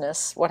in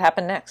business. What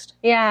happened next?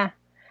 Yeah.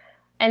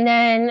 And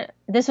then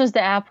this was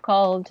the app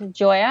called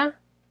Joya.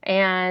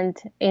 And,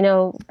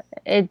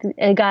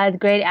 it got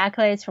great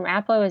accolades from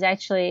Apple. It was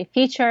actually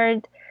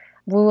featured.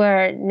 We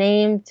were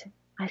named,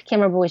 I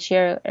can't remember which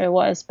year it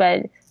was,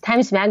 but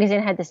Times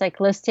Magazine had this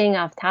listing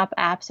of top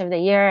apps of the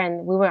year,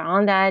 and we were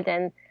on that.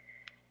 And,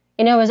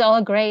 it was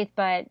all great,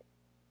 but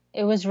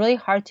it was really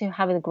hard to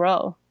have it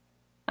grow.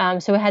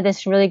 So we had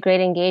this really great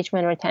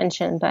engagement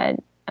retention, but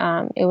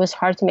it was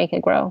hard to make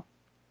it grow.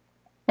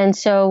 And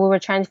so we were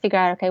trying to figure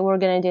out, okay, what we're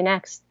going to do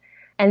next.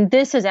 And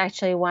this is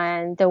actually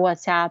when the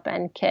WhatsApp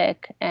and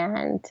Kik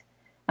and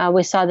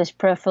we saw this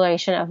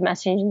proliferation of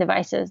messaging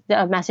devices,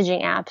 of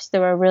messaging apps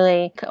that were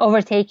really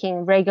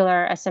overtaking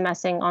regular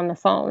SMSing on the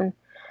phone.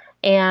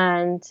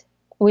 And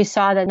we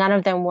saw that none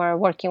of them were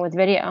working with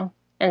video.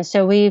 And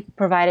so we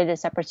provided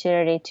this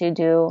opportunity to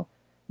do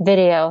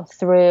video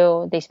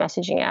through these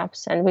messaging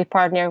apps. And we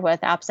partnered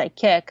with apps like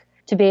Kik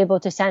to be able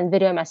to send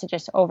video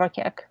messages over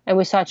Kik. And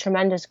we saw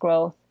tremendous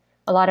growth,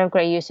 a lot of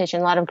great usage,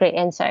 and a lot of great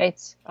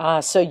insights.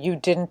 So you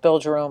didn't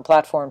build your own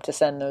platform to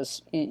send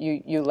those,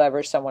 you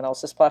leveraged someone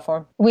else's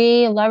platform?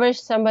 We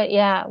leveraged somebody,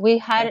 yeah.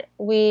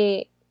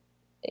 They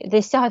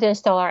still had to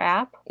install our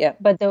app,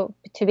 but to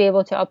be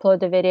able to upload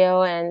the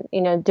video and,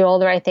 do all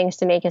the right things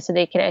to make it so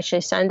they can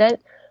actually send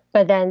it.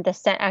 But then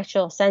the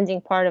actual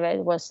sending part of it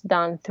was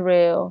done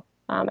through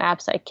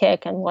apps like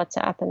Kik and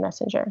WhatsApp and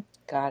Messenger.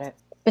 Got it.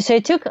 So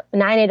it took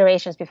 9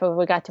 iterations before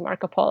we got to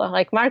Marco Polo.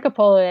 Like Marco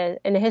Polo,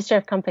 in the history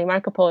of company,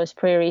 Marco Polo is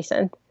pretty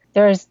recent.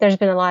 There's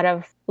been a lot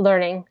of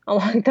learning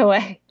along the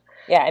way.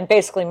 Yeah, and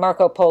basically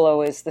Marco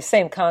Polo is the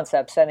same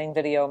concept, sending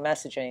video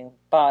messaging,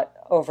 but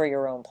over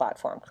your own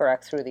platform,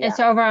 correct? Through the app. It's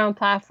over our own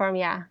platform,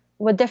 yeah.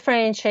 What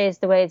differentiates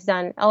the way it's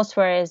done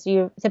elsewhere is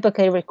you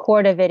typically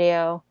record a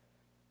video,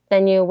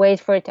 then you wait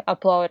for it to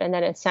upload, and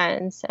then it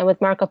sends. And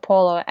with Marco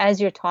Polo, as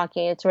you're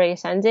talking, it's already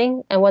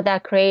sending. And what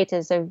that creates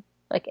is a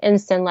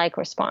instant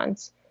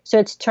response. So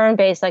it's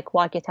turn-based like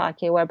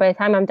walkie-talkie, where by the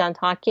time I'm done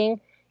talking,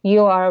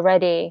 you are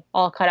already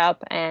all caught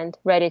up and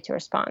ready to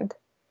respond.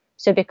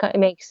 So it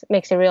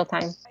makes it real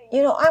time.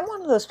 I'm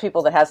one of those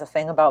people that has a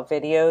thing about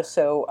video.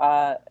 So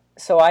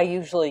So I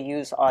usually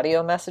use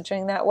audio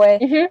messaging that way.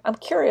 Mm-hmm. I'm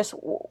curious,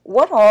 who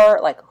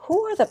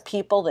are the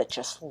people that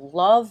just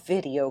love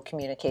video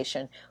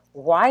communication?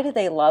 Why do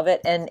they love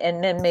it? And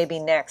then maybe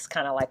next,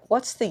 kind of like,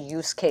 what's the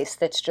use case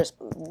that's just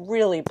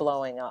really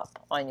blowing up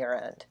on your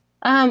end?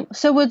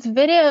 So with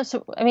video,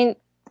 I mean,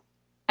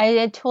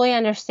 I totally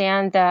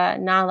understand the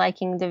not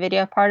liking the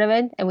video part of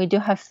it, and we do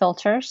have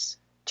filters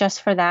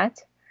just for that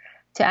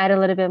to add a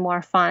little bit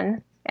more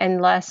fun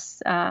and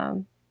less,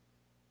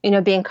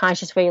 being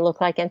conscious what you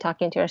look like and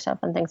talking to yourself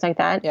and things like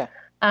that. Yeah.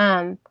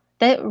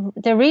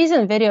 The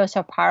reason video is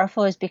so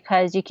powerful is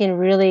because you can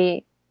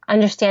really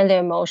understand the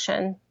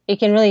emotion. You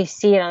can really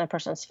see it on a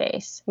person's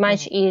face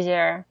much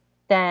easier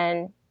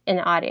than in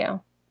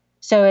audio.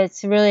 So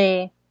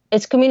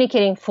it's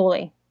communicating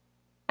fully,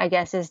 I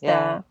guess, is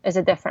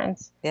a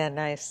difference. Yeah,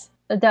 nice.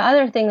 The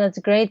other thing that's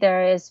great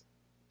there is,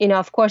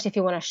 of course, if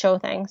you want to show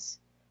things.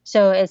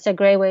 So it's a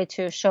great way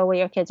to show what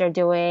your kids are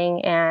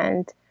doing.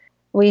 And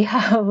we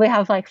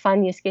have like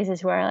fun use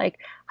cases where like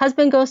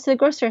husband goes to the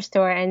grocery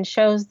store and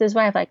shows his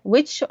wife like,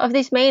 which of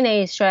these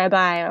mayonnaise should I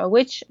buy, or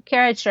which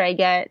carrot should I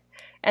get?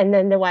 And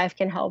then the wife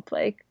can help,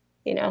 like,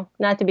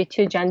 not to be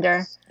too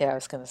gender. Yeah, I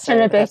was going to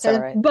say, that's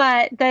all right.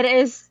 But that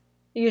is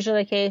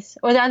usually the case.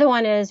 Or the other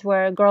one is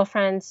where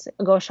girlfriends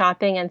go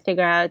shopping and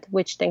figure out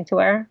which thing to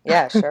wear.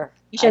 Yeah, sure.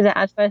 Each of the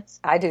outfits.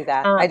 I do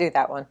that. I do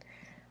that one.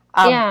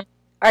 Yeah.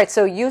 All right.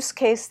 So use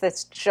case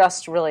that's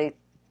just really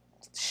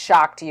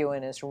shocked you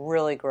and is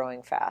really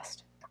growing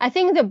fast. I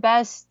think the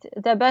best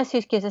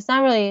use case, it's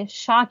not really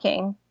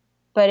shocking,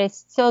 but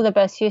it's still the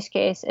best use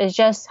case, is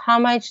just how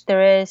much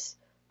there is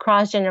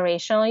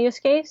cross-generational use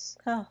case.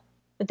 Huh.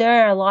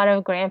 There are a lot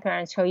of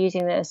grandparents who are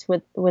using this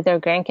with their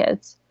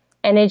grandkids.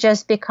 And it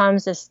just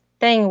becomes this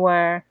thing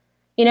where,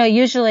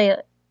 usually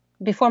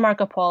before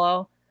Marco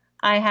Polo,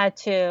 I had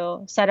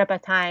to set up a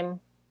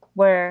time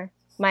where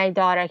my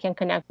daughter can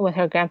connect with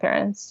her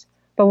grandparents.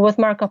 But with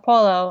Marco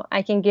Polo,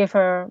 I can give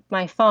her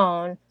my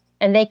phone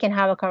and they can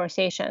have a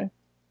conversation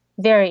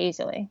very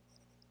easily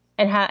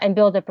and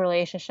build up a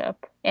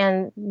relationship.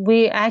 And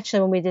we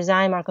actually, when we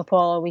design Marco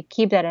Polo, we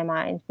keep that in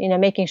mind,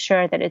 making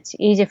sure that it's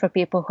easy for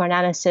people who are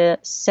not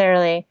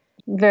necessarily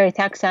very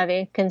tech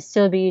savvy can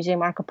still be using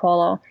Marco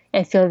Polo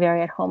and feel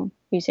very at home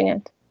using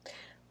it.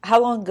 How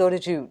long ago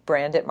did you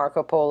brand it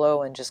Marco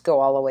Polo and just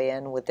go all the way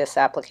in with this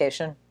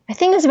application? I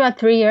think it's about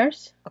 3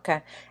 years.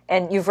 Okay.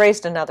 And you've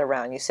raised another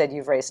round. You said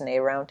you've raised an A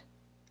round?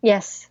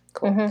 Yes.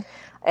 Cool. Mm-hmm.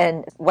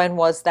 And when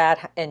was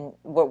that? And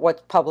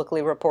what's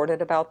publicly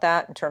reported about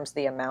that in terms of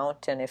the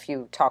amount? And if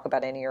you talk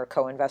about any of your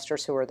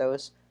co-investors, who are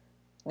those?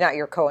 Not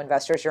your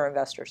co-investors, your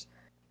investors.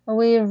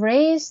 We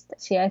raised,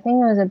 I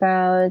think it was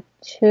about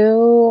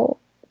two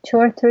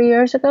or 3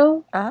 years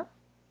ago. Uh-huh.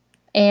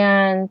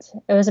 And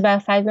it was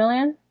about $5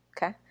 million.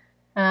 Okay.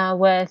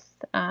 With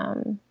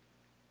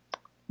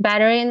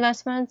battery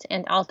investments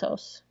and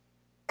altos.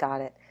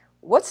 Got it.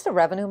 What's the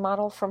revenue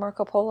model for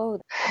Marco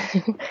Polo?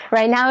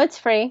 Right now it's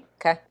free.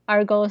 Okay.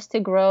 Our goal is to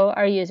grow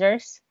our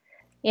users.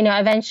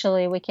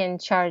 Eventually we can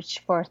charge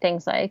for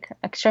things like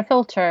extra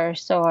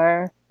filters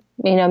or,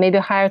 maybe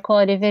higher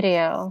quality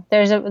video.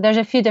 There's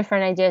a few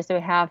different ideas that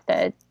we have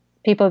that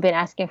people have been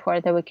asking for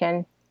that we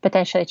can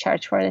potentially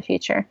charge for in the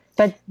future.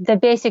 But the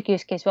basic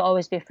use case will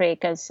always be free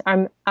because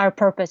our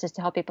purpose is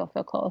to help people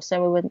feel close,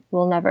 and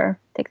we'll never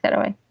take that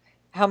away.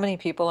 How many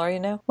people are you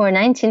now? We're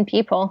 19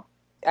 people.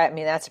 I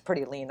mean, that's a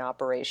pretty lean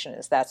operation.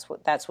 That's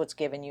what's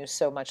given you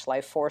so much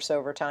life force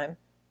over time,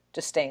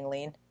 just staying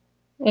lean?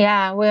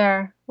 Yeah,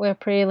 we're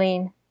pretty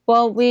lean.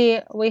 Well,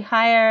 we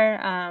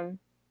hire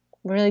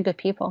really good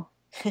people,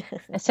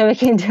 so we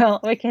can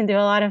do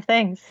a lot of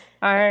things.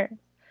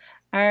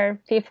 Our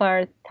people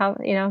are top,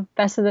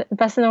 best in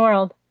the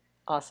world.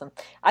 Awesome.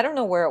 I don't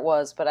know where it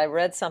was, but I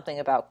read something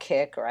about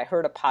Kik, or I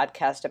heard a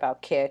podcast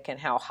about Kik and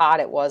how hot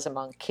it was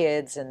among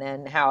kids, and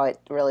then how it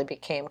really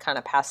became kind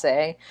of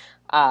passé.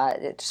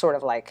 It sort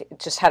of like it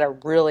just had a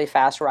really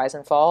fast rise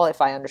and fall, if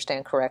I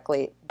understand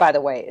correctly. By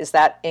the way, is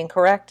that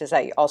incorrect? Is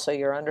that also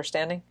your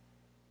understanding?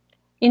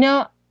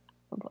 I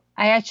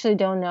actually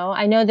don't know.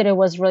 I know that it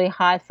was really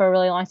hot for a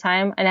really long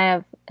time,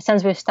 and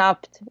since we've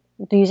stopped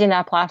using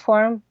that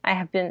platform, I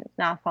have been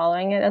not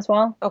following it as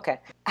well. Okay.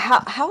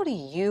 How do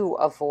you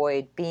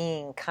avoid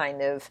being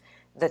kind of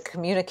the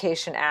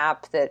communication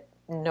app that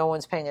no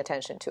one's paying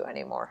attention to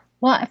anymore?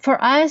 Well,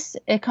 for us,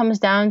 it comes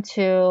down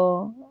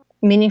to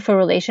meaningful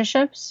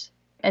relationships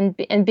and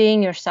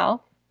being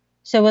yourself.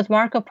 So with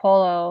Marco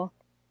Polo,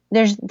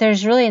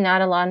 there's really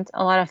not a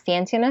lot of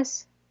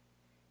fanciness.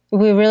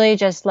 We really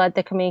just let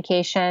the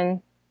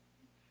communication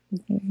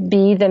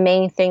be the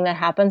main thing that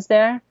happens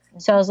there.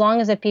 So as long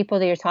as the people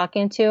that you're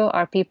talking to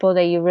are people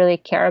that you really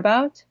care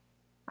about,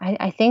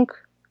 I think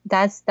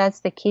that's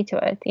the key to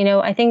it.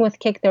 I think with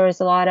Kik, there was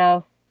a lot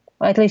of,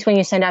 at least when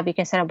you sign up, you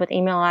can sign up with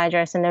email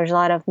address, and there's a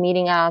lot of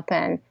meeting up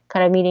and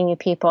kind of meeting new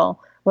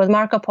people. With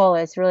Marco Polo,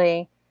 it's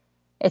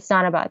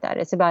not about that.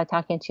 It's about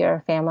talking to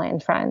your family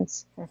and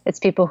friends. It's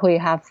people who you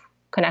have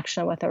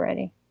connection with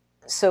already.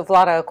 So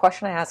Vlada, a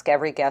question I ask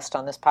every guest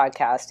on this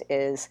podcast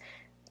is,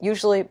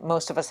 Usually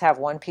most of us have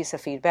one piece of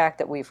feedback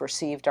that we've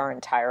received our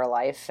entire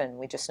life, and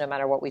we just, no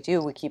matter what we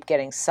do, we keep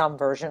getting some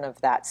version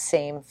of that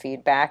same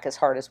feedback as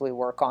hard as we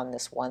work on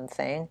this one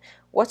thing.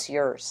 What's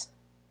yours?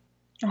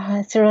 Oh,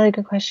 that's a really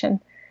good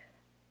question.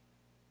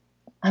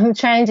 I'm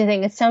trying to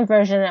think. It's some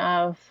version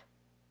of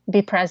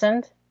be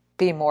present.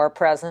 Be more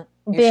present.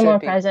 You Be should more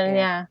be. present,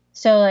 yeah.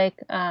 So like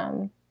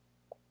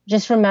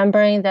just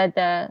remembering that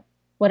the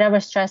whatever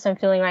stress I'm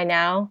feeling right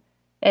now,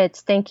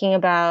 it's thinking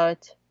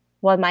about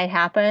what might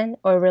happen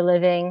or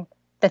reliving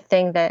the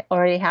thing that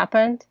already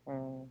happened.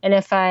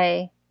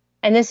 And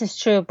and this is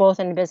true both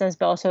in business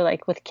but also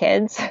like with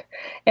kids,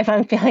 if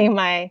I'm feeling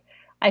I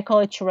call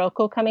it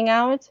Chiroko coming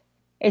out,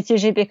 it's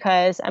usually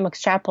because I'm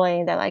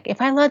extrapolating that like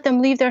if I let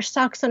them leave their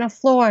socks on the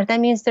floor, that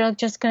means they're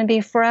just going to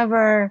be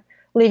forever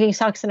leaving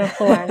socks on the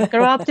floor and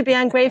grow up to be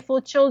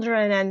ungrateful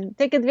children and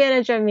take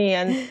advantage of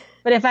me.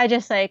 But if I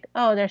just like,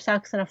 oh, there's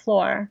socks on the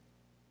floor,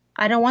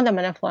 I don't want them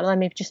on the floor. Let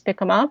me just pick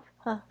them up.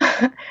 Huh.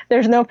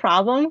 There's no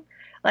problem.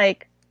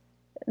 Like,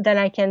 then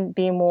I can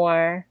be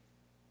more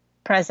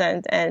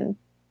present and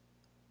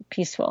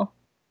peaceful.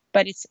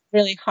 But it's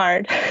really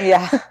hard.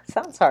 Yeah,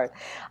 sounds hard.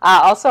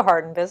 Also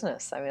hard in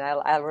business. I mean,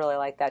 I really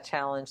like that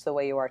challenge, the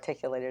way you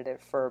articulated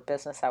it for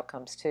business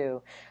outcomes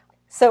too.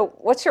 So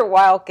what's your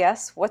wild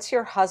guess? What's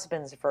your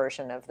husband's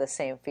version of the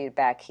same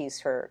feedback he's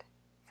heard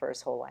for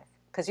his whole life?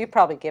 Because you've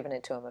probably given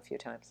it to him a few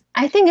times.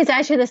 I think it's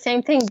actually the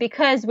same thing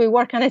because we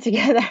work on it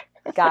together.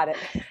 Got it.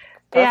 Perfect.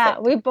 Yeah,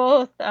 we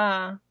both,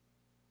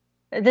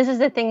 this is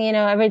the thing,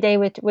 every day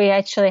we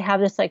actually have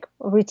this like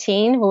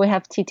routine where we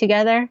have tea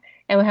together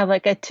and we have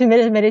like a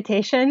 2-minute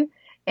meditation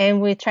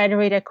and we try to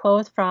read a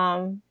quote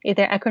from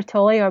either Eckhart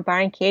Tolle or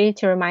Byron Katie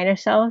to remind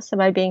ourselves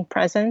about being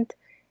present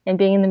and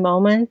being in the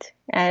moment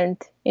and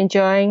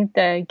enjoying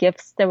the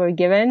gifts that we're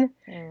given.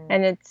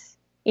 And it's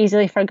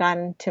easily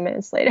forgotten 2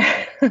 minutes later.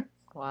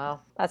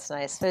 Wow, that's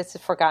nice. It's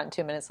forgotten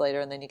 2 minutes later,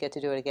 and then you get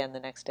to do it again the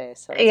next day.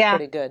 So it's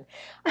pretty good.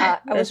 I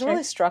was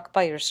really struck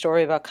by your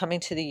story about coming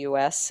to the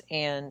U.S.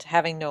 and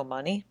having no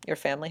money. Your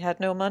family had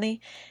no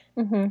money.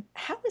 Mm-hmm.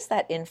 How has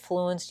that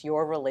influenced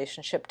your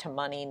relationship to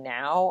money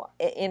now,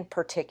 in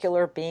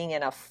particular being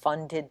in a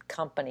funded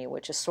company,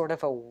 which is sort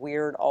of a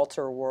weird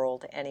alter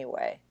world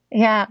anyway?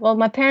 Yeah, well,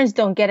 my parents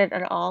don't get it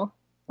at all.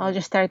 I'll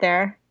just start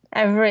there.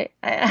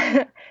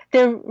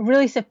 They're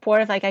really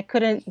supportive. Like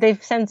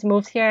they've since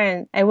moved here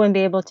and I wouldn't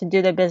be able to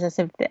do the business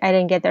if I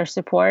didn't get their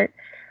support.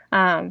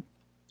 But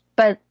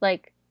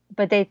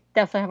they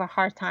definitely have a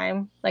hard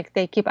time. Like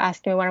they keep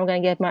asking me when I'm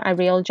going to get a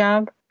real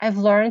job. I've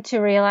learned to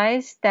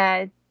realize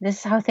that this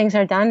is how things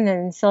are done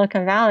in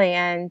Silicon Valley.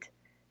 And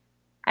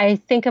I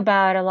think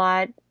about a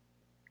lot,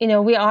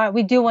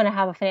 we do want to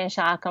have a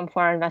financial outcome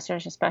for our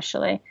investors,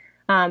 especially,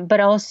 but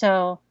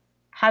also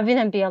having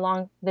them be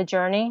along the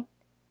journey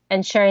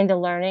and sharing the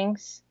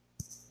learnings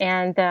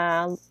and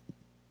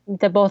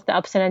both the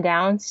ups and the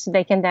downs, so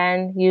they can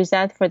then use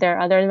that for their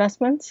other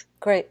investments.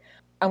 Great.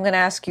 I'm going to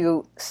ask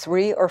you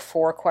 3 or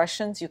 4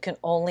 questions. You can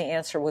only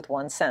answer with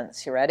one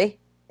sentence. You ready?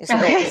 This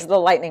is the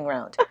lightning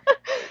round.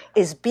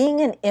 Is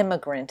being an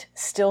immigrant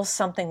still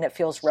something that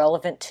feels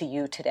relevant to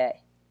you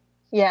today?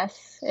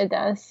 Yes, it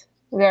does.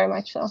 Very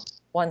much so.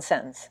 One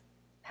sentence.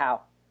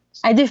 How?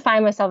 I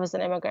define myself as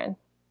an immigrant.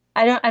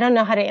 I don't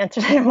know how to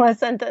answer that in one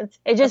sentence.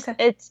 It's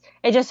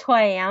just who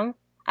I am.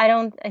 I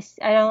don't,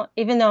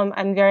 even though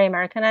I'm very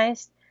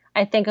Americanized,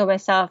 I think of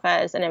myself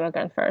as an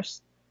immigrant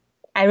first.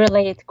 I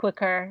relate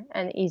quicker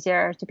and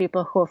easier to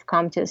people who have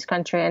come to this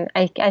country and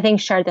I think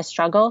share the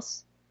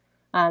struggles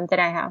that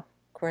I have.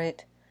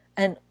 Great.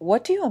 And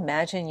what do you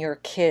imagine your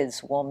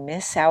kids will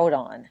miss out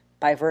on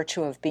by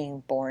virtue of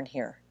being born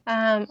here?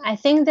 I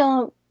think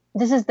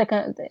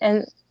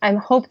and I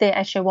hope they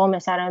actually won't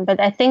miss out on, but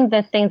I think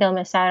the thing they'll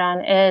miss out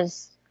on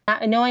is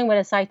not knowing what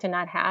it's like to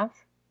not have.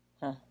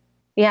 Huh.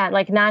 Yeah,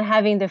 like not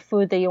having the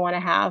food that you want to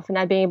have,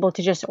 not being able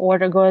to just go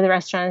to the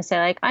restaurant and say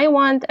like, I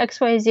want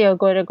XYZ, or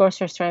go to the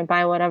grocery store and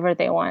buy whatever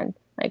they want.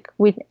 Like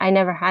I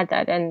never had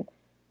that. And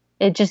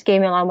it just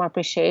gave me a lot more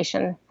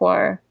appreciation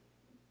for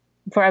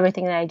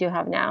everything that I do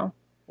have now.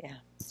 Yeah,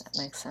 that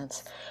makes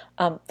sense.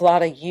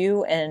 Vlada,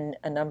 you and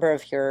a number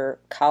of your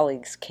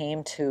colleagues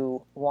came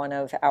to one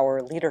of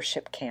our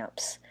leadership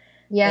camps.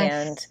 Yes.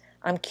 And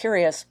I'm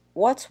curious,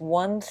 what's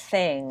one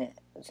thing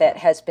that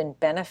has been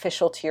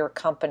beneficial to your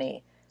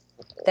company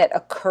that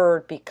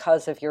occurred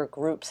because of your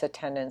group's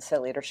attendance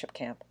at leadership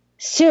camp?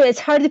 Sue, it's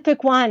hard to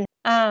pick one.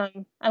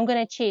 I'm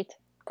going to cheat.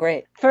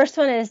 Great. First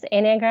one is the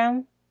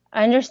Enneagram.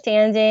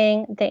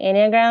 Understanding the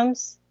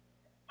Enneagrams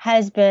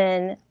has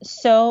been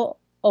so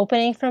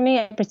opening for me,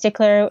 in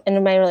particular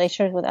in my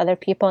relationships with other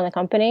people in the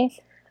company.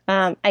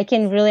 I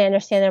can really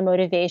understand their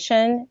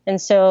motivation.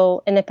 And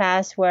so in the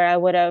past where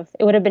it would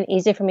have been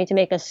easy for me to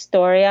make a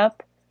story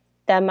up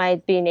that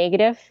might be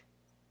negative,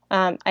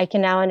 I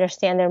can now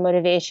understand their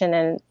motivation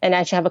and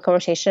actually have a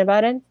conversation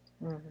about it.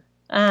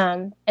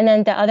 Mm-hmm. And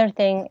then the other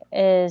thing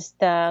is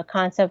the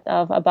concept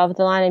of above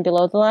the line and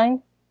below the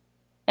line,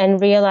 and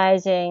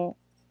realizing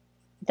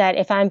that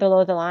if I'm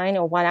below the line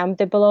or when I'm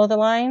below the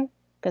line,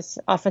 because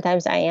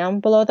oftentimes I am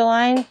below the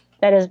line,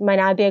 that is might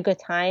not be a good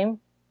time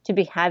to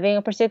be having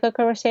a particular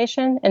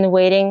conversation, and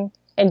waiting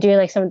and doing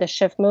like some of the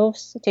shift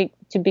moves to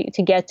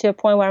get to a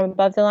point where I'm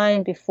above the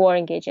line before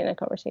engaging in a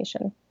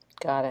conversation.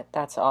 Got it.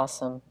 That's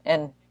awesome.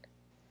 And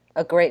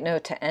a great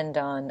note to end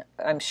on.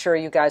 I'm sure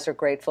you guys are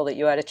grateful that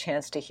you had a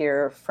chance to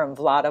hear from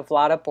Vlada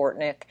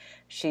Bortnik.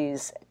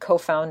 She's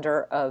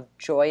co-founder of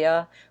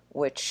Joya,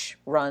 which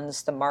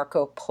runs the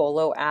Marco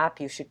Polo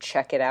app. You should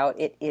check it out.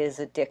 It is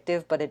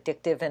addictive, but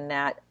addictive in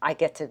that I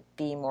get to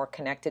be more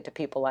connected to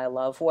people I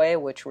love way,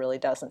 which really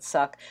doesn't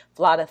suck.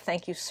 Vlada,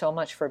 thank you so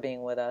much for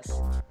being with us.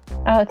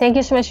 Oh, thank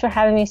you so much for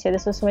having me, Sue.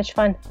 This was so much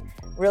fun.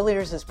 Real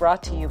Leaders is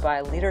brought to you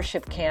by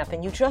Leadership Camp,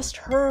 and you just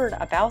heard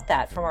about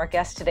that from our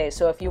guest today.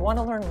 So if you want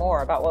to learn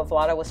more about what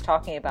Vlada was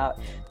talking about,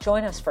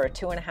 join us for a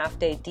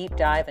 2.5-day deep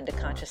dive into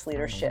conscious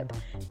leadership.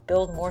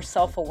 Build more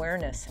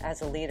self-awareness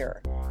as a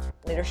leader.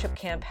 Leadership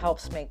Camp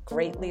helps make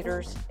great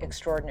leaders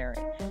extraordinary.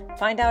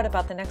 Find out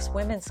about the next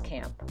women's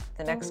camp,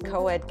 the next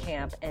co-ed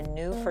camp, and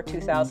new for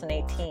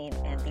 2018,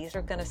 and these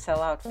are going to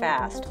sell out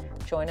fast.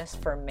 Join us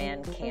for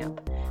Man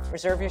Camp.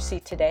 Reserve your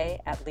seat today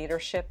at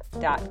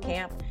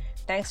leadership.camp.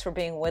 Thanks for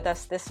being with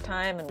us this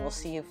time, and we'll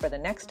see you for the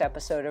next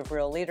episode of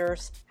Real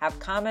Leaders. Have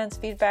comments,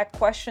 feedback,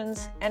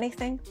 questions,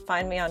 anything?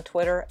 Find me on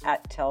Twitter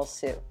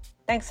 @TellSue.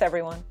 Thanks,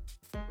 everyone.